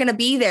butterflies are going to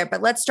be there,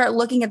 but let's start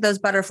looking at those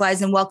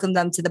butterflies and welcome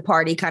them to the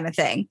party kind of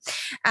thing.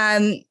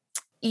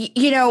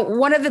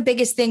 One of the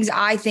biggest things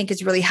I think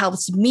has really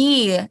helped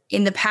me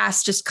in the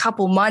past just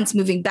couple months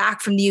moving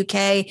back from the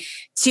UK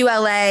to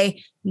LA,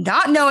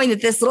 not knowing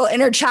that this little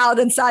inner child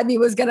inside me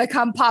was going to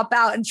come pop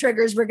out and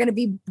triggers were going to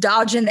be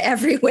dodging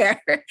everywhere,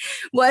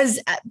 was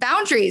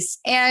boundaries.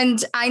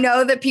 And I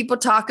know that people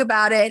talk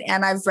about it,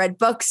 and I've read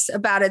books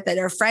about it that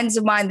are friends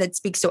of mine that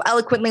speak so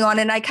eloquently on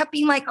it. And I kept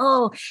being like,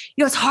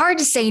 it's hard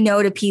to say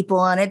no to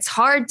people, and it's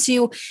hard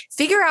to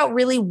figure out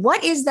really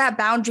what is that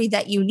boundary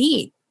that you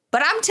need.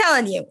 But I'm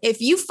telling you,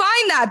 if you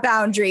find that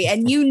boundary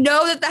and you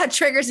know that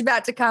trigger is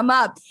about to come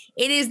up,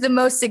 it is the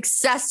most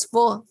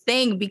successful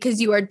thing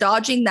because you are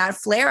dodging that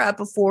flare up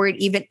before it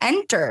even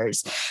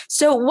enters.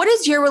 So what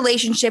is your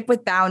relationship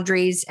with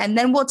boundaries? And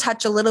then we'll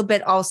touch a little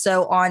bit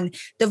also on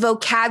the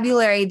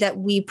vocabulary that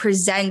we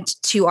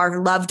present to our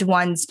loved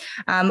ones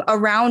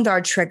around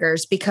our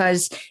triggers,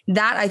 because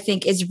that I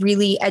think is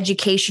really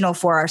educational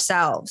for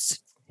ourselves.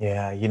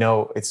 Yeah,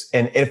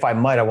 and if I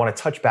might, I want to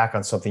touch back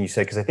on something you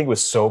said, because I think it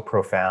was so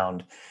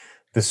profound.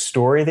 The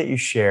story that you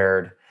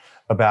shared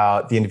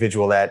about the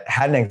individual that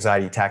had an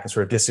anxiety attack and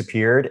sort of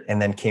disappeared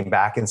and then came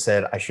back and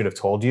said, I should have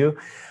told you.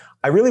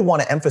 I really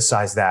want to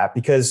emphasize that,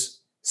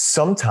 because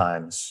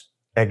sometimes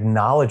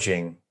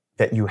acknowledging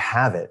that you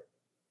have it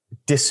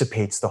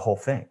dissipates the whole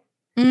thing.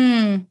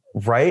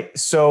 Right?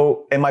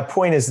 So, and my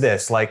point is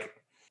this, like,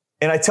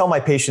 and I tell my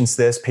patients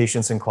this,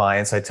 patients and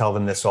clients, I tell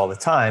them this all the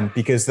time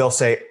because they'll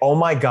say, oh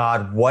my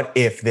God, what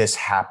if this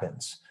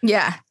happens?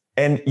 Yeah.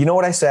 And you know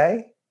what I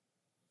say?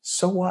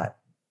 So what?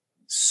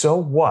 So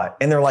what?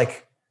 And they're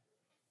like,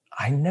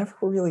 I never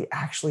really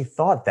actually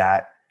thought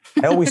that.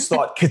 I always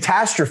thought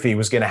catastrophe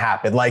was going to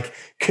happen, like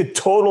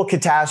total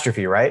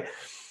catastrophe, right?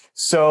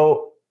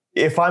 So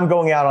if I'm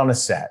going out on a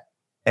set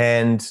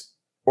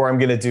or I'm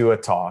going to do a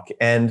talk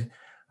and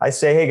I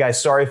say, hey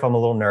guys, sorry if I'm a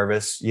little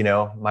nervous,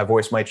 my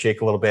voice might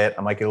shake a little bit.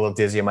 I might get a little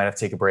dizzy. I might have to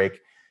take a break.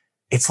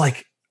 It's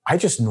like, I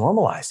just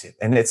normalized it.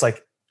 And it's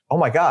like, oh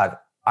my God,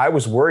 I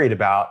was worried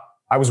about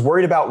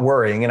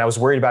worrying, and I was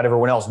worried about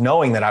everyone else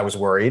knowing that I was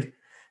worried.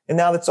 And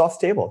now that's off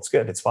the table. It's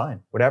good. It's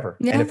fine. Whatever.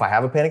 Yeah. And if I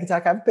have a panic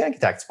attack, I have a panic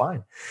attack. It's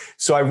fine.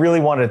 So I really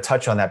wanted to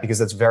touch on that because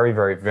that's very,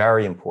 very,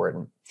 very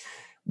important.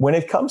 When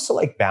it comes to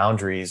like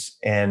boundaries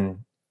and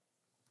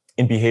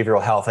in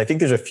behavioral health, I think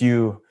there's a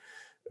few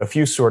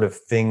sort of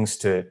things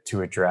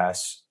to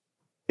address.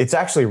 It's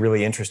actually a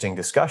really interesting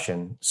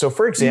discussion. So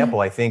for example,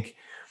 I think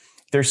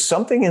there's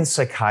something in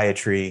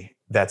psychiatry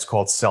that's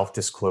called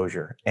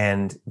self-disclosure.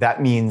 And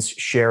that means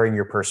sharing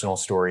your personal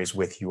stories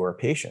with your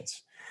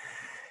patients.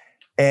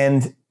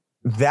 And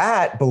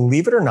that,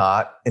 believe it or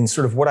not, and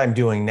sort of what I'm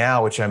doing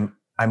now, which I'm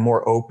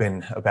more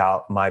open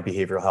about my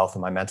behavioral health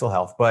and my mental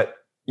health, but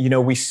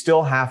we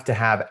still have to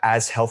have,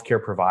 as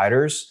healthcare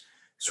providers,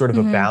 sort of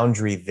a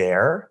boundary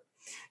there,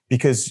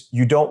 because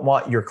you don't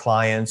want your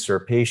clients or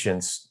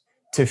patients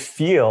to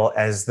feel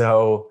as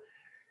though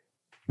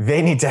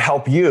they need to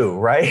help you,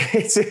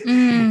 right?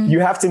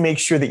 You have to make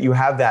sure that you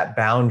have that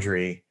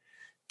boundary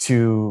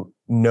to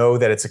know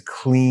that it's a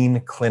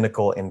clean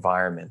clinical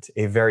environment,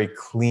 a very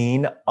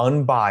clean,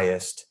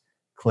 unbiased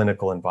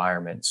clinical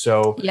environment.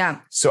 So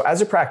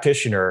as a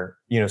practitioner,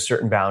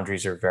 certain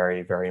boundaries are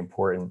very, very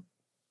important.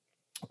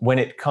 When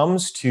it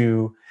comes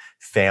to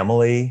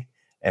family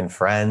and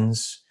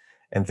friends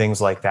and things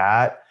like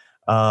that,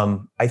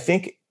 I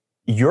think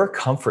your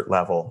comfort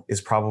level is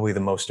probably the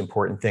most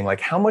important thing.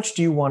 Like, how much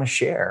do you want to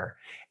share?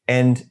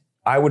 And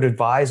I would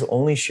advise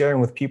only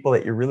sharing with people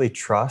that you really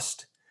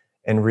trust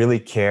and really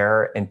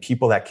care, and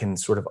people that can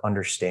sort of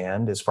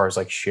understand as far as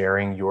like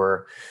sharing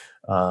your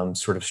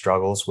sort of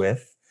struggles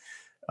with,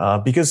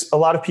 because a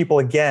lot of people,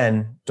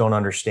 again, don't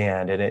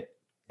understand, and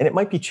it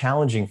might be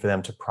challenging for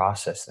them to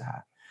process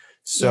that.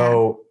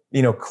 So,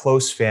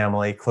 close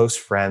family, close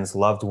friends,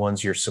 loved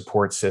ones, your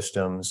support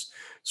systems,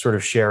 sort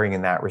of sharing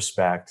in that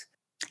respect.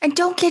 And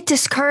don't get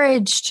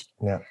discouraged.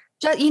 Yeah.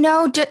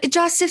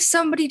 Just if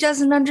somebody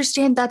doesn't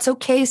understand, that's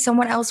okay.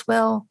 Someone else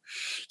will.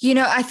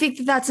 I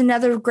think that's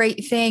another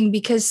great thing,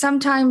 because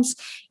sometimes,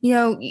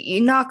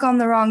 you knock on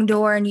the wrong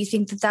door and you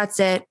think that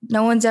that's it.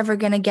 No one's ever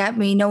going to get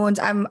me.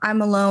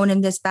 I'm alone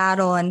in this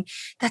battle. And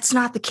that's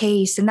not the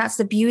case. And that's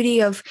the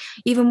beauty of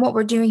even what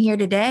we're doing here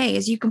today,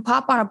 is you can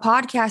pop on a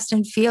podcast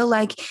and feel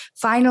like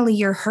finally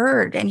you're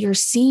heard and you're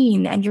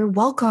seen and you're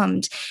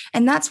welcomed.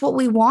 And that's what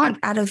we want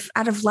out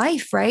of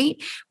life, right?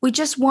 We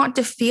just want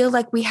to feel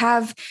like we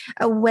have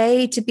a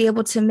way to be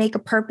able to make a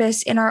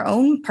purpose in our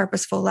own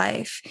purposeful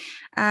life.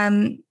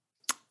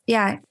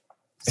 Yeah.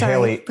 Sorry,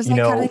 Haley, was I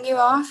cutting you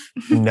off?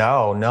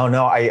 No.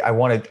 I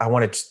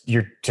wanted,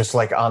 you're just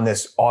like on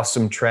this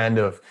awesome trend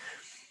of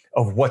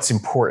what's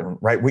important,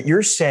 right? What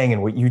you're saying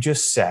and what you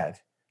just said,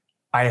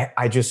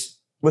 I just,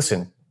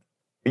 listen,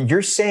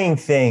 you're saying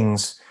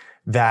things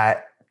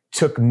that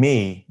took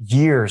me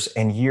years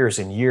and years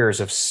and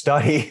years of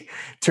study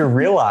to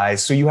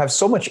realize. So you have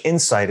so much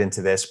insight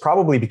into this,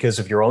 probably because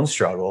of your own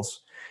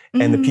struggles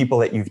and the people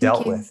that you've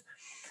dealt with.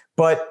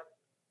 But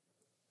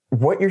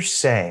what you're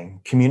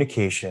saying,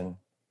 communication,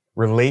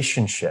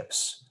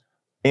 relationships,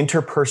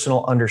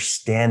 interpersonal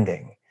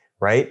understanding,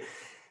 right?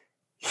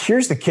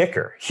 Here's the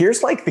kicker.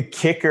 Here's like the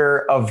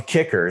kicker of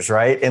kickers,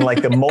 right? And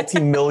like the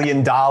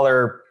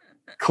multi-million-dollar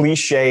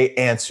cliche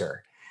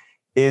answer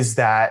is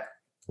that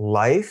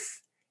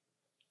life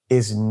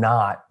is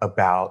not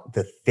about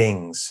the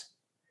things.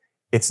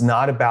 It's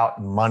not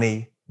about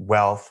money,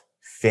 wealth,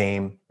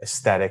 fame,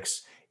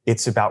 aesthetics.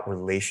 It's about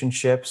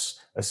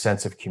relationships, a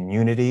sense of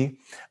community,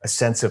 a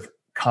sense of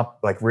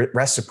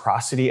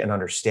reciprocity and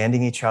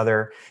understanding each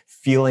other,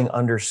 feeling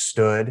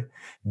understood.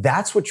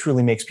 That's what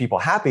truly makes people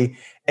happy.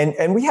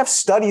 And we have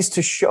studies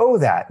to show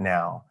that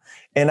now.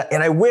 And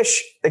I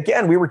wish,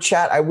 again,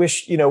 I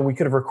wish, we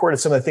could have recorded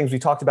some of the things we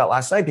talked about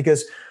last night,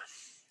 because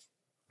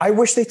I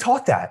wish they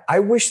taught that. I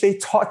wish they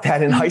taught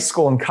that in high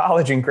school and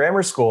college and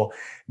grammar school,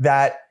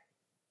 that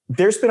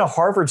there's been a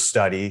Harvard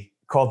study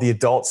called the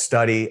Adult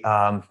Study.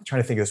 I'm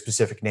trying to think of a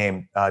specific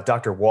name.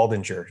 Dr.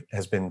 Waldinger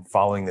has been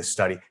following this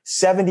study.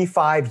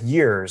 75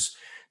 years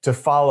to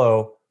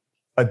follow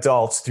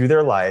adults through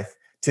their life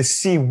to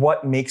see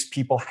what makes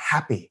people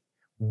happy,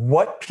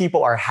 what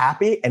people are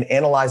happy, and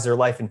analyze their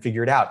life and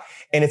figure it out.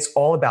 And it's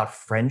all about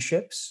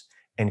friendships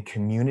and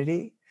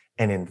community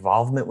and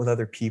involvement with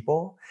other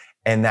people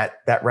and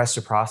that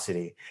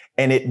reciprocity.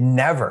 And it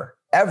never,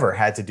 ever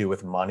had to do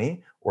with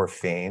money or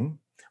fame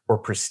or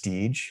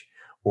prestige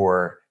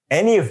or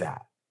any of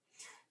that.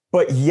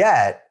 But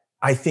yet,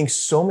 I think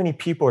so many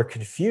people are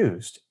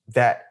confused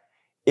that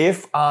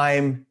if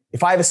I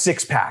have a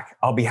six pack,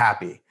 I'll be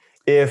happy.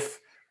 If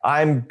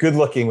I'm good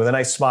looking with a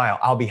nice smile,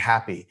 I'll be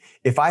happy.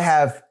 If I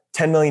have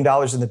 $10 million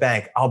in the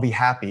bank, I'll be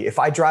happy. If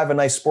I drive a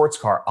nice sports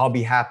car, I'll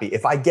be happy.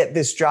 If I get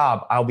this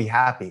job, I'll be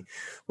happy.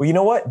 Well, you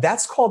know what?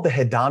 That's called the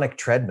hedonic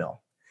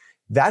treadmill.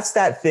 That's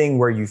that thing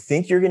where you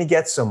think you're going to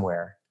get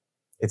somewhere.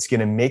 It's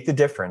going to make the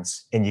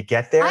difference. And you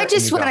get there. I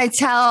just want to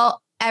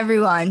tell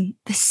everyone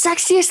the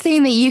sexiest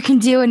thing that you can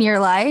do in your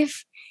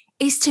life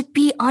is to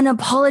be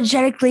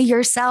unapologetically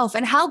yourself.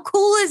 And how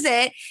cool is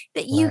it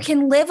that you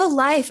can live a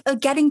life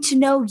of getting to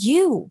know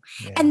you?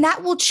 Yeah. And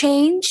that will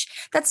change.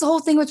 That's the whole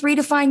thing with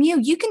Redefine You.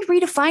 You can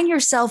redefine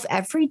yourself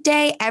every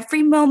day,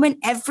 every moment,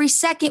 every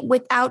second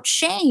without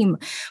shame.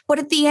 But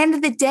at the end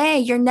of the day,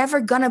 you're never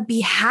going to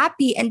be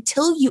happy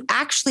until you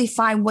actually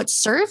find what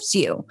serves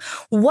you.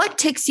 What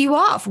ticks you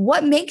off?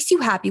 What makes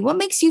you happy? What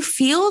makes you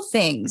feel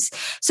things?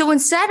 So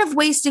instead of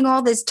wasting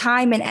all this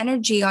time and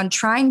energy on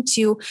trying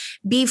to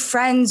be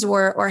friends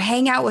or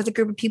hang out with a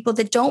group of people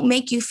that don't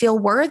make you feel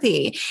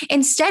worthy,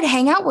 instead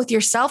hang out with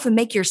yourself and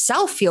make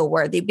yourself feel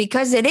worthy,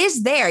 because it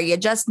is there. You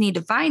just need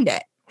to find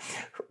it.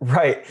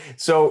 Right.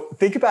 So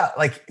think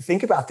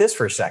about this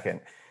for a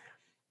second.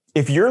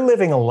 If you're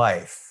living a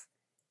life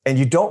and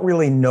you don't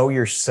really know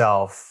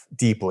yourself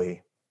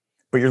deeply,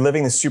 but you're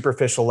living the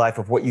superficial life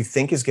of what you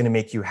think is going to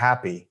make you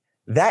happy,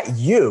 that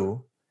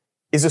you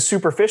is a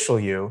superficial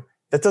you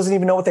that doesn't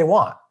even know what they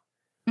want.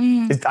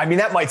 I mean,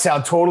 that might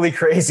sound totally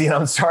crazy, and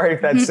I'm sorry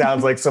if that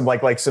sounds like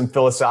some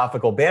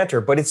philosophical banter,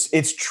 but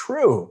it's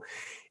true.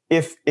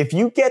 If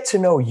you get to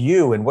know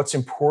you and what's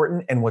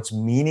important and what's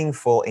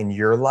meaningful in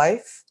your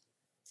life,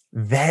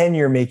 then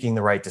you're making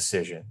the right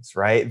decisions,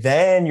 right?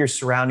 Then you're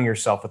surrounding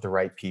yourself with the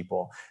right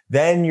people.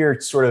 Then you're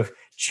sort of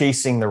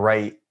chasing the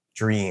right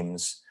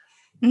dreams.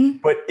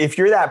 But if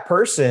you're that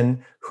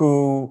person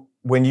who,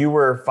 when you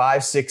were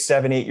 5, 6,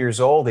 7, 8 years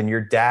old and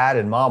your dad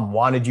and mom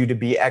wanted you to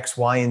be X,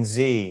 Y, and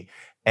Z,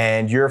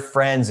 and your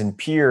friends and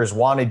peers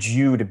wanted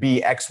you to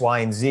be X, Y,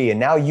 and Z, and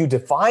now you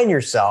define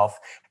yourself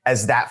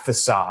as that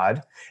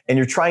facade, and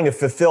you're trying to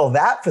fulfill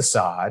that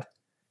facade,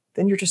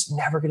 then you're just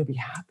never going to be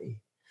happy.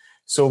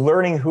 So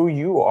learning who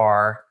you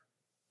are,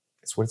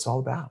 that's what it's all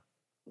about.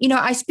 You know,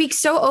 I speak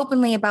so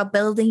openly about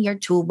building your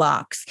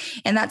toolbox,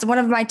 and that's one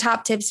of my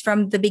top tips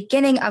from the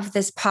beginning of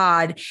this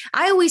pod.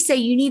 I always say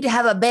you need to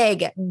have a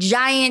big,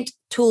 giant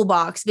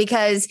toolbox,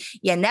 because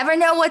you never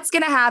know what's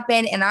going to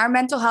happen, and our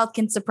mental health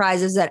can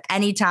surprise us at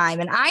any time.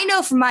 And I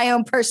know from my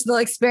own personal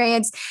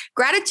experience,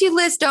 gratitude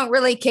lists don't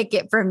really kick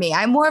it for me.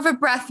 I'm more of a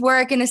breath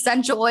work and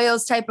essential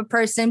oils type of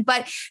person,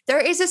 but there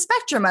is a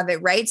spectrum of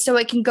it, right? So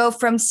it can go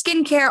from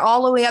skincare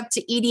all the way up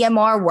to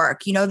EDMR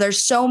work. You know,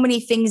 there's so many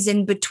things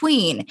in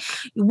between.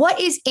 What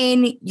is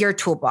in your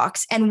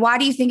toolbox, and why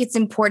do you think it's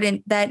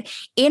important that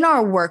in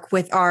our work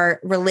with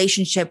our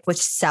relationship with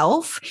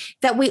self,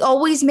 that we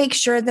always make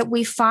sure that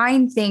we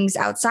find things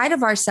outside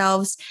of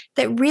ourselves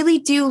that really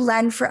do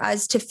lend for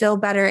us to feel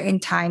better in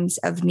times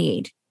of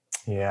need?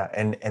 Yeah.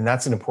 And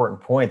that's an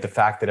important point. The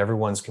fact that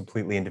everyone's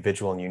completely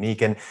individual and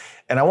unique. And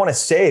I want to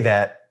say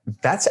that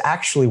that's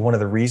actually one of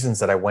the reasons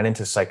that I went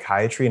into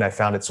psychiatry and I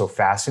found it so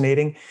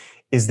fascinating,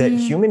 is that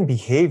human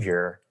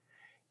behavior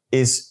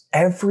is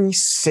every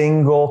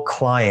single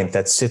client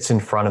that sits in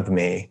front of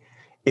me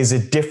is a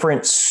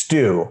different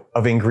stew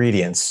of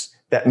ingredients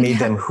that made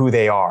them who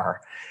they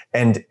are.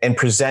 And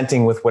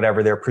presenting with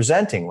whatever they're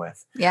presenting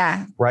with.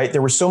 Yeah. Right.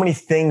 There were so many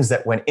things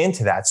that went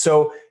into that.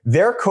 So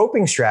their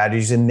coping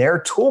strategies in their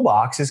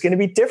toolbox is going to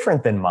be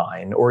different than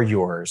mine or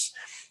yours.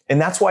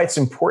 And that's why it's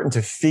important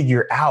to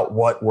figure out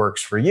what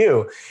works for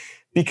you,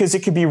 because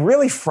it could be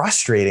really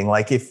frustrating.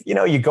 Like if, you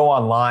know, you go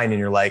online and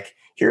you're like,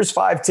 here's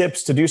 5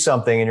 tips to do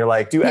something. And you're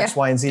like, do X,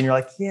 Y, and Z. And you're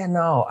like, yeah,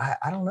 no,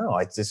 I don't know.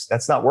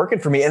 That's not working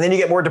for me. And then you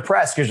get more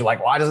depressed because you're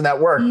like, why doesn't that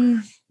work?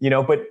 You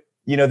know, but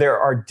you know, there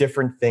are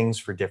different things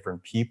for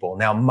different people.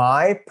 Now,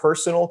 my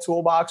personal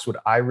toolbox, what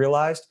I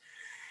realized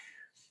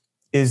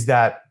is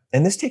that,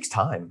 and this takes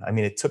time. I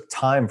mean, it took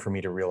time for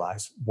me to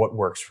realize what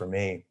works for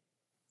me.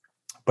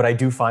 But I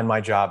do find my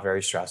job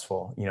very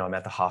stressful. You know, I'm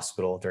at the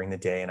hospital during the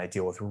day and I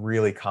deal with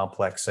really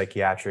complex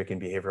psychiatric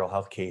and behavioral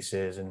health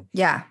cases and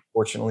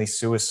fortunately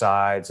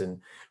suicides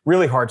and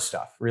really hard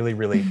stuff, really,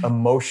 really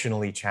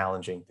emotionally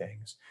challenging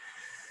things.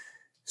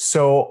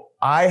 So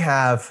I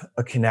have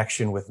a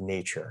connection with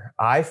nature.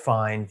 I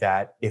find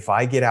that if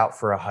I get out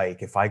for a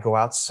hike, if I go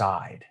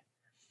outside,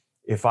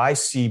 if I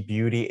see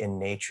beauty in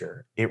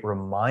nature, it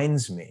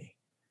reminds me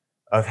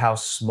of how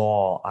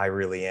small I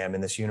really am in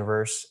this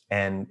universe,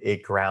 and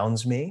it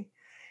grounds me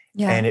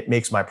and it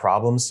makes my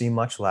problems seem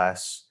much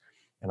less,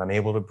 and I'm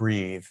able to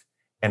breathe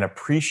and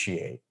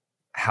appreciate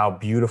how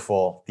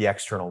beautiful the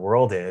external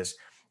world is.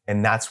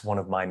 And that's one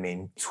of my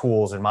main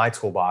tools in my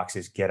toolbox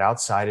is get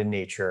outside in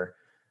nature,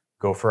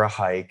 go for a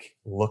hike,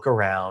 look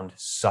around,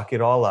 suck it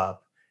all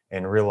up,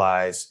 and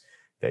realize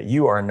that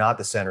you are not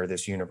the center of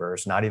this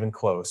universe, not even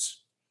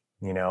close.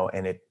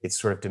 and it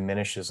sort of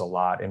diminishes a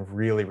lot and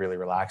really, really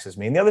relaxes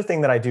me. And the other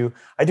thing that I do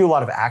a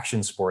lot of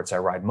action sports. I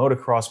ride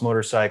motocross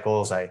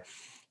motorcycles. I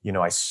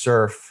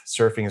surf.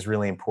 Surfing is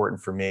really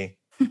important for me.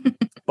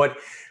 But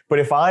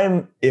if I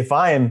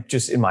am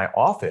just in my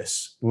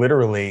office,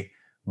 literally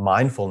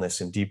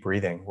mindfulness and deep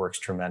breathing works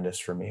tremendous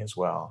for me as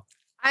well.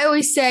 I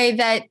always say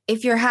that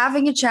if you're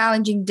having a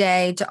challenging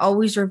day, to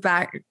always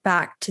revert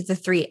back to the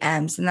 3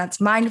 M's, and that's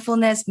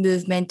mindfulness,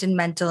 movement, and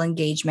mental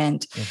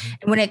engagement. Mm-hmm.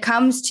 And when it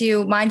comes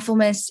to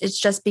mindfulness, it's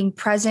just being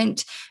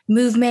present.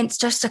 Movement,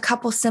 just a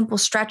couple simple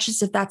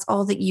stretches if that's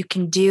all that you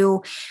can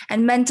do.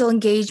 And mental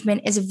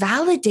engagement is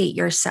validate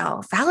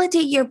yourself,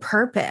 validate your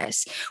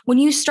purpose. When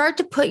you start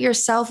to put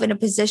yourself in a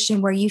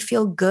position where you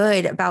feel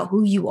good about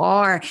who you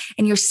are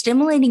and you're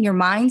stimulating your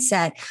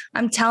mindset,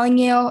 I'm telling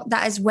you,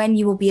 that is when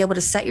you will be able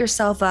to set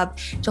yourself up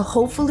to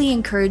hopefully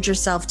encourage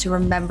yourself to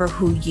remember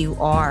who you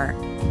are.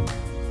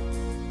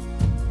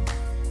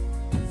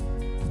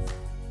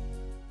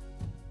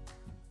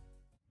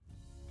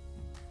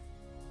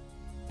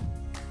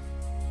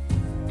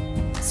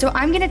 So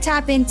I'm going to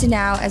tap into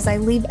now, as I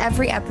leave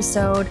every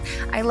episode,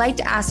 I like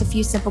to ask a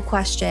few simple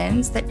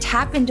questions that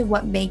tap into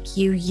what make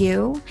you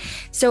you.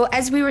 So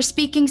as we were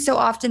speaking so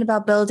often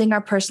about building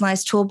our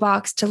personalized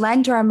toolbox to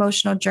lend to our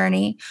emotional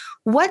journey,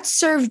 what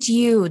served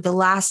you the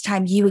last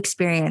time you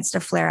experienced a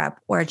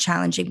flare-up or a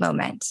challenging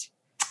moment?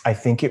 I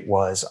think it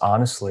was,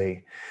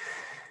 honestly,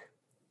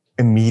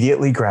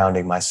 immediately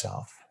grounding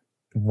myself.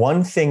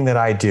 One thing that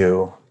I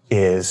do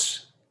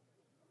is,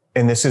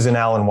 and this is an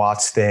Alan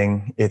Watts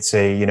thing, it's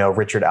a,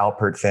 Richard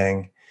Alpert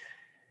thing,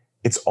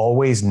 it's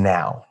always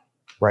now,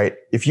 right?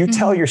 If you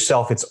tell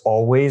yourself it's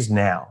always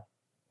now,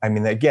 I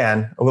mean,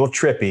 again, a little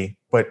trippy,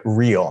 but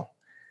real,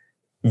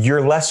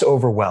 you're less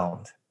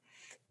overwhelmed.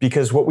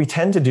 Because what we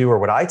tend to do, or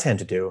what I tend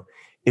to do,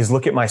 is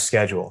look at my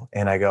schedule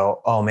and I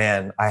go, oh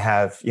man, I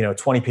have,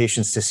 20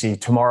 patients to see.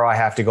 Tomorrow I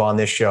have to go on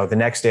this show. The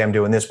next day I'm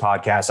doing this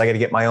podcast. I got to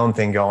get my own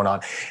thing going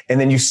on. And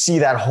then you see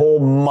that whole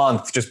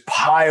month just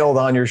piled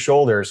on your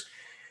shoulders.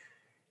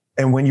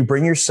 And when you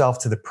bring yourself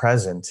to the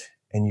present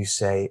and you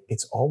say,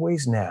 it's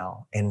always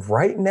now, and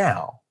right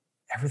now,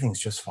 everything's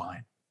just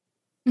fine.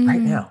 Mm-hmm.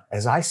 Right now,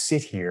 as I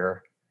sit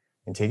here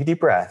and take a deep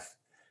breath,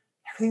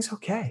 everything's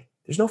okay.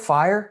 There's no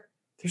fire.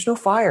 There's no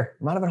fire.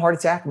 I'm not having a heart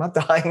attack. I'm not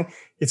dying.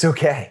 It's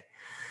okay.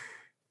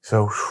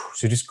 So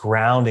just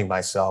grounding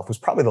myself was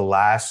probably the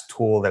last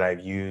tool that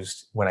I've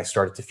used when I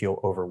started to feel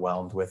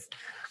overwhelmed with,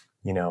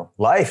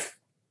 life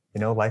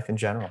in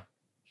general.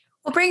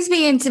 Well, brings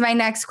me into my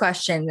next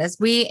question. As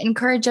we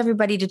encourage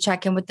everybody to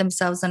check in with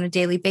themselves on a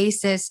daily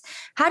basis,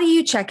 how do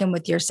you check in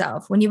with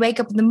yourself? When you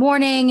wake up in the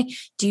morning,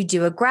 do you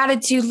do a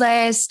gratitude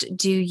list?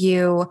 Do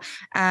you,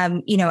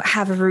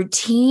 have a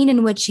routine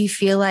in which you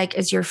feel like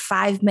is your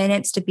 5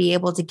 minutes to be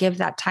able to give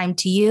that time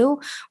to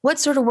you? What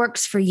sort of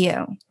works for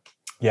you?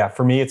 Yeah,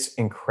 for me, it's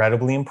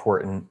incredibly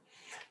important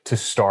to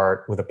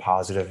start with a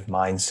positive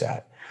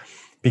mindset.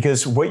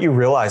 Because what you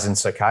realize in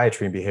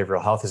psychiatry and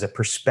behavioral health is that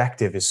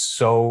perspective is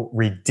so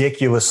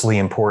ridiculously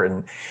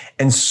important.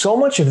 And so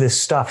much of this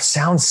stuff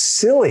sounds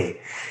silly.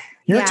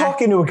 You're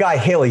talking to a guy,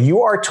 Haley,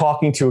 you are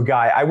talking to a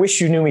guy. I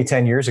wish you knew me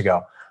 10 years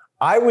ago.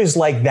 I was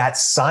like that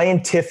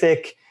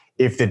scientific,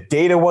 if the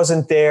data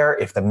wasn't there,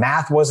 if the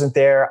math wasn't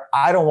there,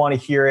 I don't want to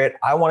hear it.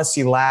 I want to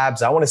see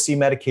labs. I want to see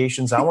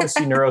medications. I want to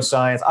see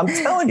neuroscience. I'm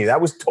telling you,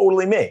 that was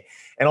totally me.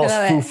 And all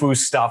this foo-foo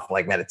stuff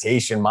like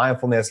meditation,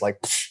 mindfulness,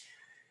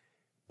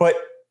 but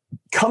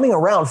coming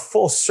around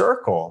full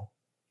circle,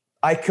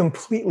 I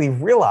completely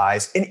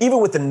realized, and even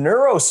with the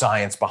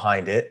neuroscience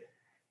behind it,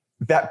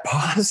 that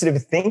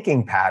positive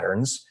thinking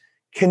patterns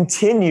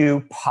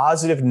continue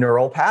positive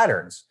neural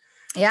patterns.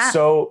 Yeah.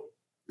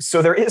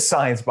 So there is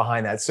science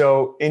behind that.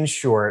 So in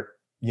short,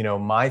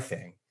 my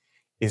thing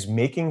is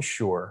making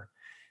sure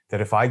that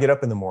if I get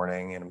up in the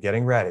morning and I'm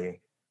getting ready,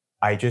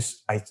 I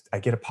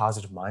get a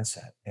positive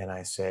mindset and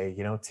I say,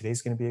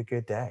 today's going to be a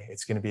good day.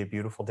 It's going to be a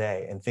beautiful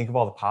day. And think of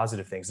all the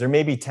positive things. There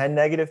may be 10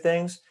 negative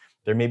things.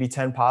 There may be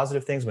 10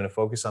 positive things. I'm going to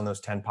focus on those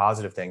 10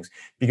 positive things,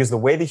 because the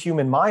way the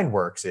human mind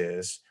works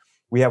is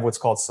we have what's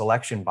called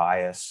selection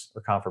bias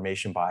or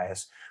confirmation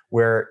bias,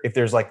 where if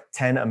there's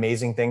 10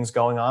 amazing things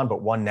going on,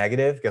 but one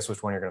negative, guess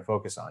which one you're going to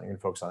focus on? You're going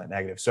to focus on that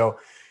negative. So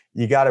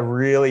you got to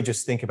really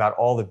just think about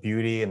all the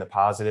beauty and the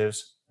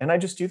positives. And I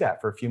just do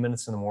that for a few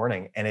minutes in the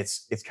morning. And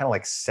it's kind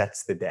of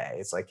sets the day.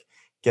 It's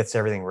gets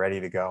everything ready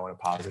to go in a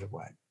positive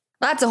way.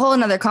 That's a whole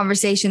nother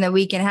conversation that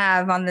we can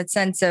have on the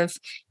sense of,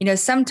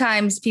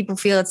 sometimes people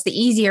feel it's the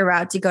easier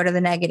route to go to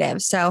the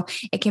negative. So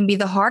it can be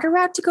the harder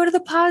route to go to the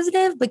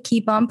positive, but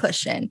keep on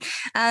pushing.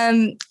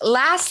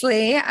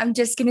 Lastly, I'm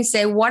just going to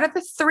say, what are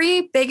the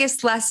 3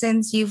 biggest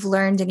lessons you've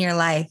learned in your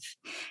life?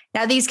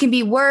 Now, these can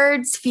be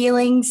words,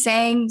 feelings,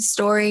 sayings,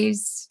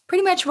 stories,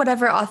 pretty much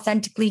whatever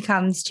authentically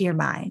comes to your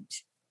mind.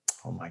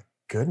 Oh my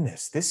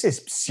goodness, this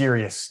is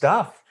serious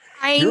stuff.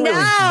 I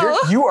know.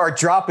 You are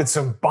dropping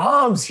some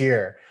bombs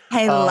here.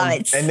 I love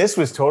it. And this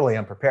was totally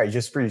unprepared.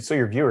 Just so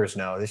your viewers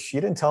know, she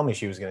didn't tell me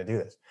she was going to do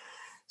this.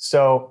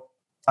 So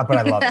But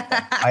I love it.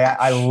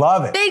 I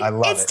love it. I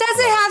love it. It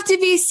doesn't have to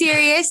be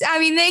serious. I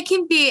mean, they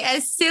can be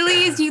as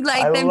silly as you'd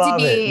like them to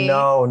be.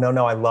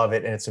 No, I love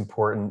it. And it's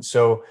important.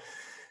 So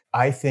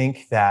I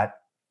think that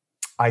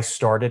I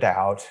started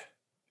out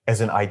as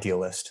an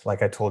idealist,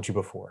 like I told you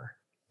before.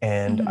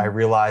 And I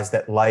realized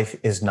that life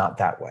is not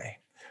that way.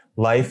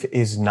 Life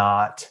is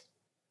not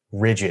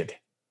rigid.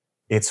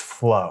 It's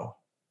flow.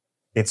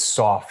 It's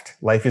soft.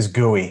 Life is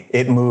gooey.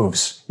 It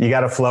moves. You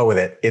got to flow with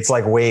it. It's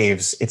like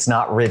waves. It's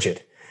not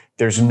rigid.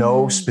 There's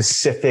no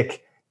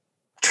specific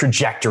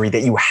trajectory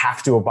that you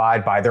have to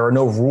abide by. There are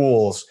no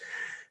rules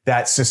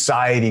that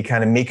society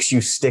kind of makes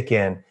you stick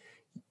in.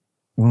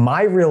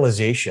 My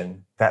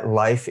realization that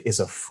life is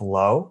a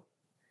flow,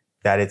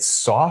 that it's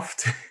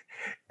soft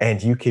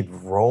and you could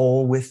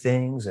roll with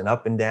things and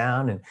up and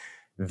down, and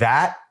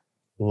that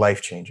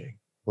life-changing.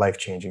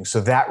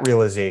 So that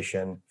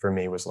realization for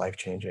me was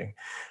life-changing.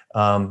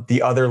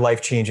 The other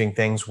life-changing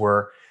things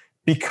were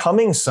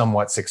becoming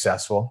somewhat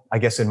successful, I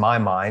guess, in my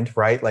mind,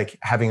 right? Like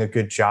having a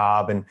good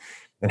job and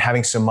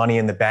having some money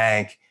in the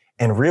bank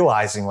and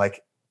realizing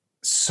like,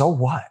 so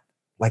what?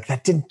 Like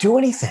that didn't do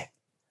anything.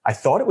 I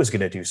thought it was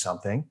going to do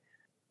something,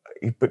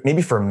 but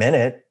maybe for a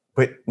minute,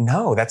 but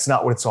no, that's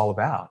not what it's all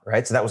about.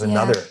 Right. So that was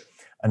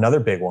another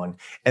big one.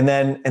 And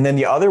then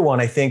the other one,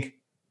 I think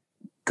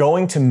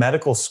going to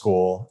medical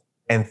school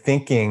and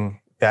thinking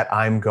that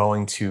I'm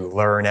going to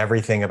learn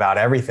everything about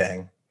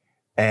everything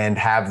and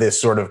have this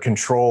sort of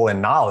control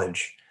and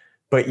knowledge,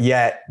 but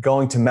yet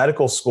going to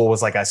medical school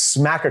was like a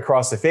smack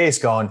across the face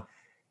going,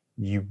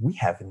 we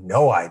have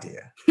no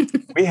idea.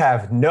 We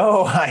have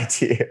no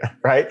idea,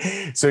 right?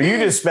 So you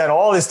just spent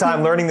all this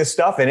time learning this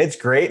stuff and it's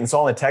great and it's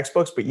all in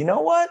textbooks, but you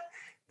know what?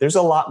 There's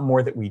a lot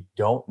more that we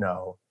don't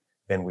know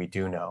than we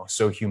do know.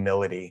 So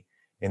humility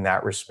in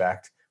that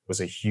respect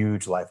was a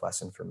huge life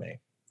lesson for me.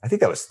 I think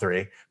that was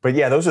 3, but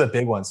yeah, those are the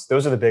big ones.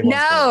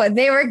 No,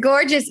 they were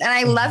gorgeous. And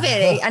I love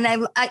it. And I,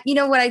 you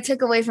know, what I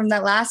took away from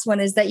that last one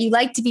is that you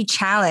like to be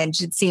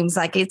challenged. It seems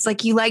like it's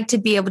like you like to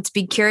be able to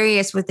be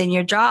curious within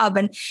your job,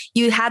 and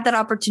you had that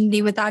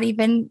opportunity without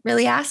even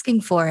really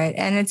asking for it.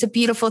 And it's a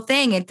beautiful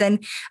thing. It then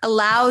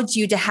allowed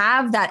you to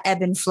have that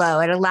ebb and flow.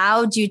 It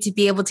allowed you to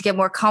be able to get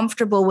more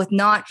comfortable with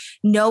not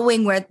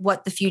knowing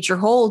what the future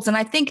holds. And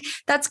I think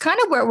that's kind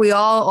of where we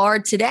all are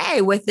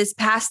today with this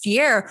past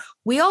year.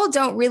 We all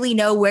don't really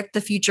know what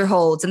the future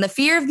holds. And the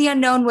fear of the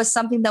unknown was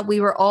something that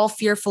we were all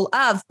fearful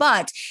of.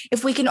 But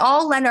if we can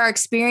all lend our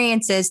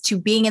experiences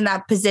to being in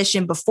that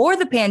position before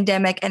the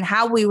pandemic and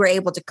how we were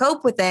able to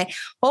cope with it,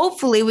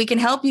 hopefully we can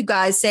help you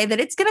guys say that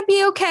it's going to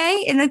be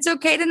okay. And it's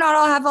okay to not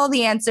all have all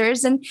the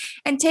answers, and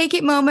take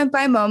it moment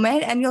by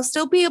moment. And you'll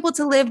still be able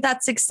to live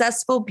that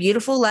successful,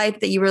 beautiful life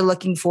that you were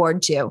looking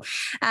forward to.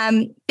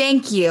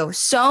 Thank you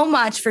so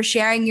much for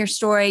sharing your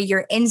story,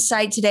 your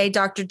insight today,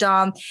 Dr.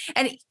 Dom.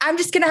 And I'm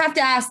just going to have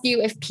to ask you,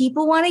 if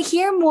people want to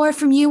hear more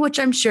from you, which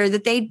I'm sure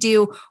that they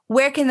do,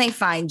 where can they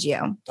find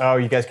you? Oh,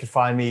 you guys can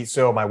find me.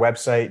 So my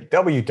website,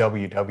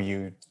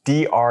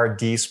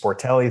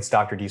 www.drdsportelli. It's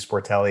Dr. D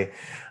Sportelli.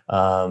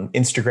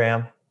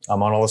 Instagram.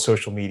 I'm on all the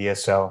social media.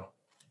 So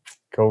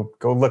go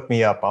look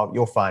me up.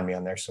 You'll find me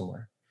on there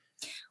somewhere.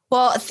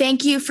 Well,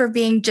 thank you for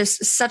being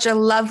just such a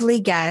lovely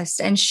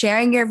guest and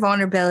sharing your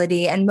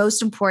vulnerability. And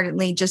most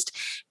importantly, just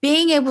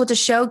being able to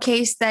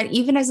showcase that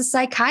even as a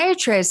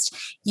psychiatrist,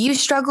 you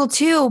struggle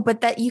too,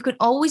 but that you can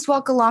always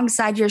walk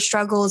alongside your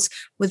struggles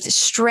with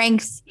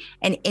strength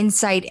and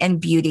insight and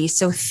beauty.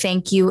 So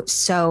thank you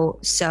so,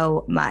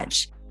 so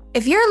much.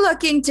 If you're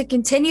looking to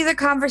continue the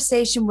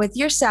conversation with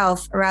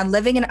yourself around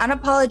living an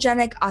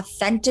unapologetic,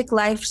 authentic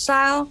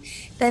lifestyle,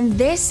 then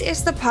this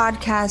is the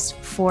podcast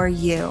for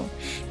you.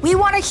 We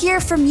want to hear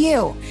from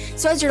you.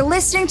 So as you're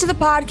listening to the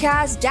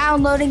podcast,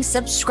 downloading,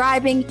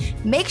 subscribing,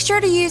 make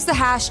sure to use the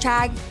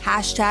hashtag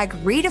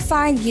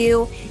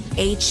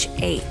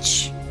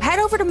 #RedefineYouHH. Head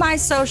over to my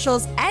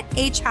socials at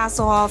H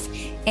Hasselhoff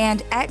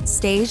and at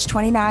Stage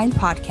 29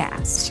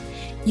 Podcast.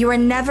 You are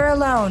never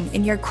alone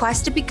in your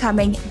quest to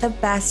becoming the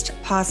best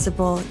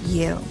possible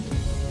you.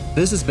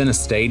 This has been a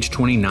Stage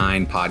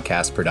 29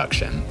 podcast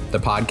production. The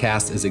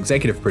podcast is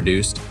executive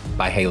produced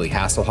by Haley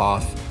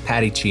Hasselhoff,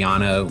 Patty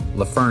Ciano,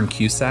 LaFern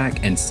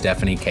Cusack, and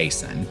Stephanie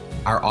Kaysen.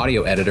 Our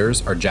audio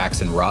editors are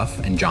Jackson Ruff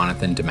and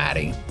Jonathan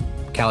DeMatti.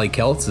 Callie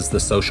Keltz is the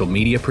social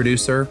media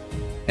producer,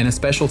 and a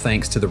special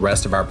thanks to the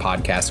rest of our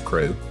podcast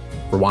crew: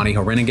 Rawani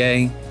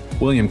Horenegay,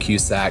 William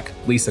Cusack,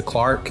 Lisa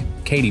Clark,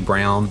 Katie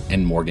Brown,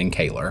 and Morgan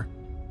Kaler.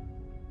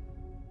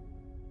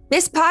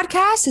 This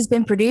podcast has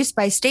been produced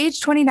by Stage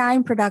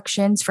 29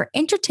 Productions for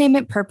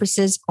entertainment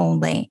purposes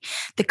only.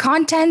 The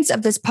contents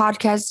of this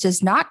podcast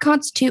does not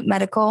constitute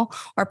medical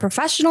or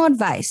professional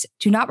advice,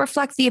 do not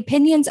reflect the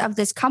opinions of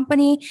this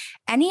company,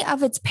 any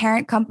of its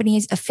parent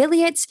companies,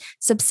 affiliates,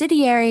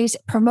 subsidiaries,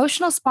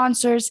 promotional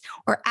sponsors,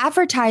 or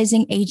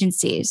advertising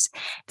agencies.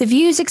 The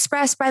views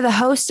expressed by the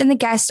host and the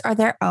guests are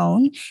their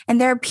own,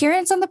 and their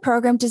appearance on the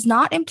program does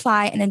not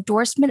imply an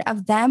endorsement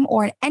of them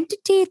or an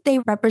entity they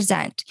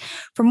represent.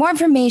 For more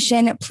information,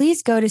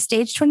 please go to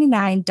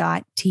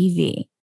stage29.tv.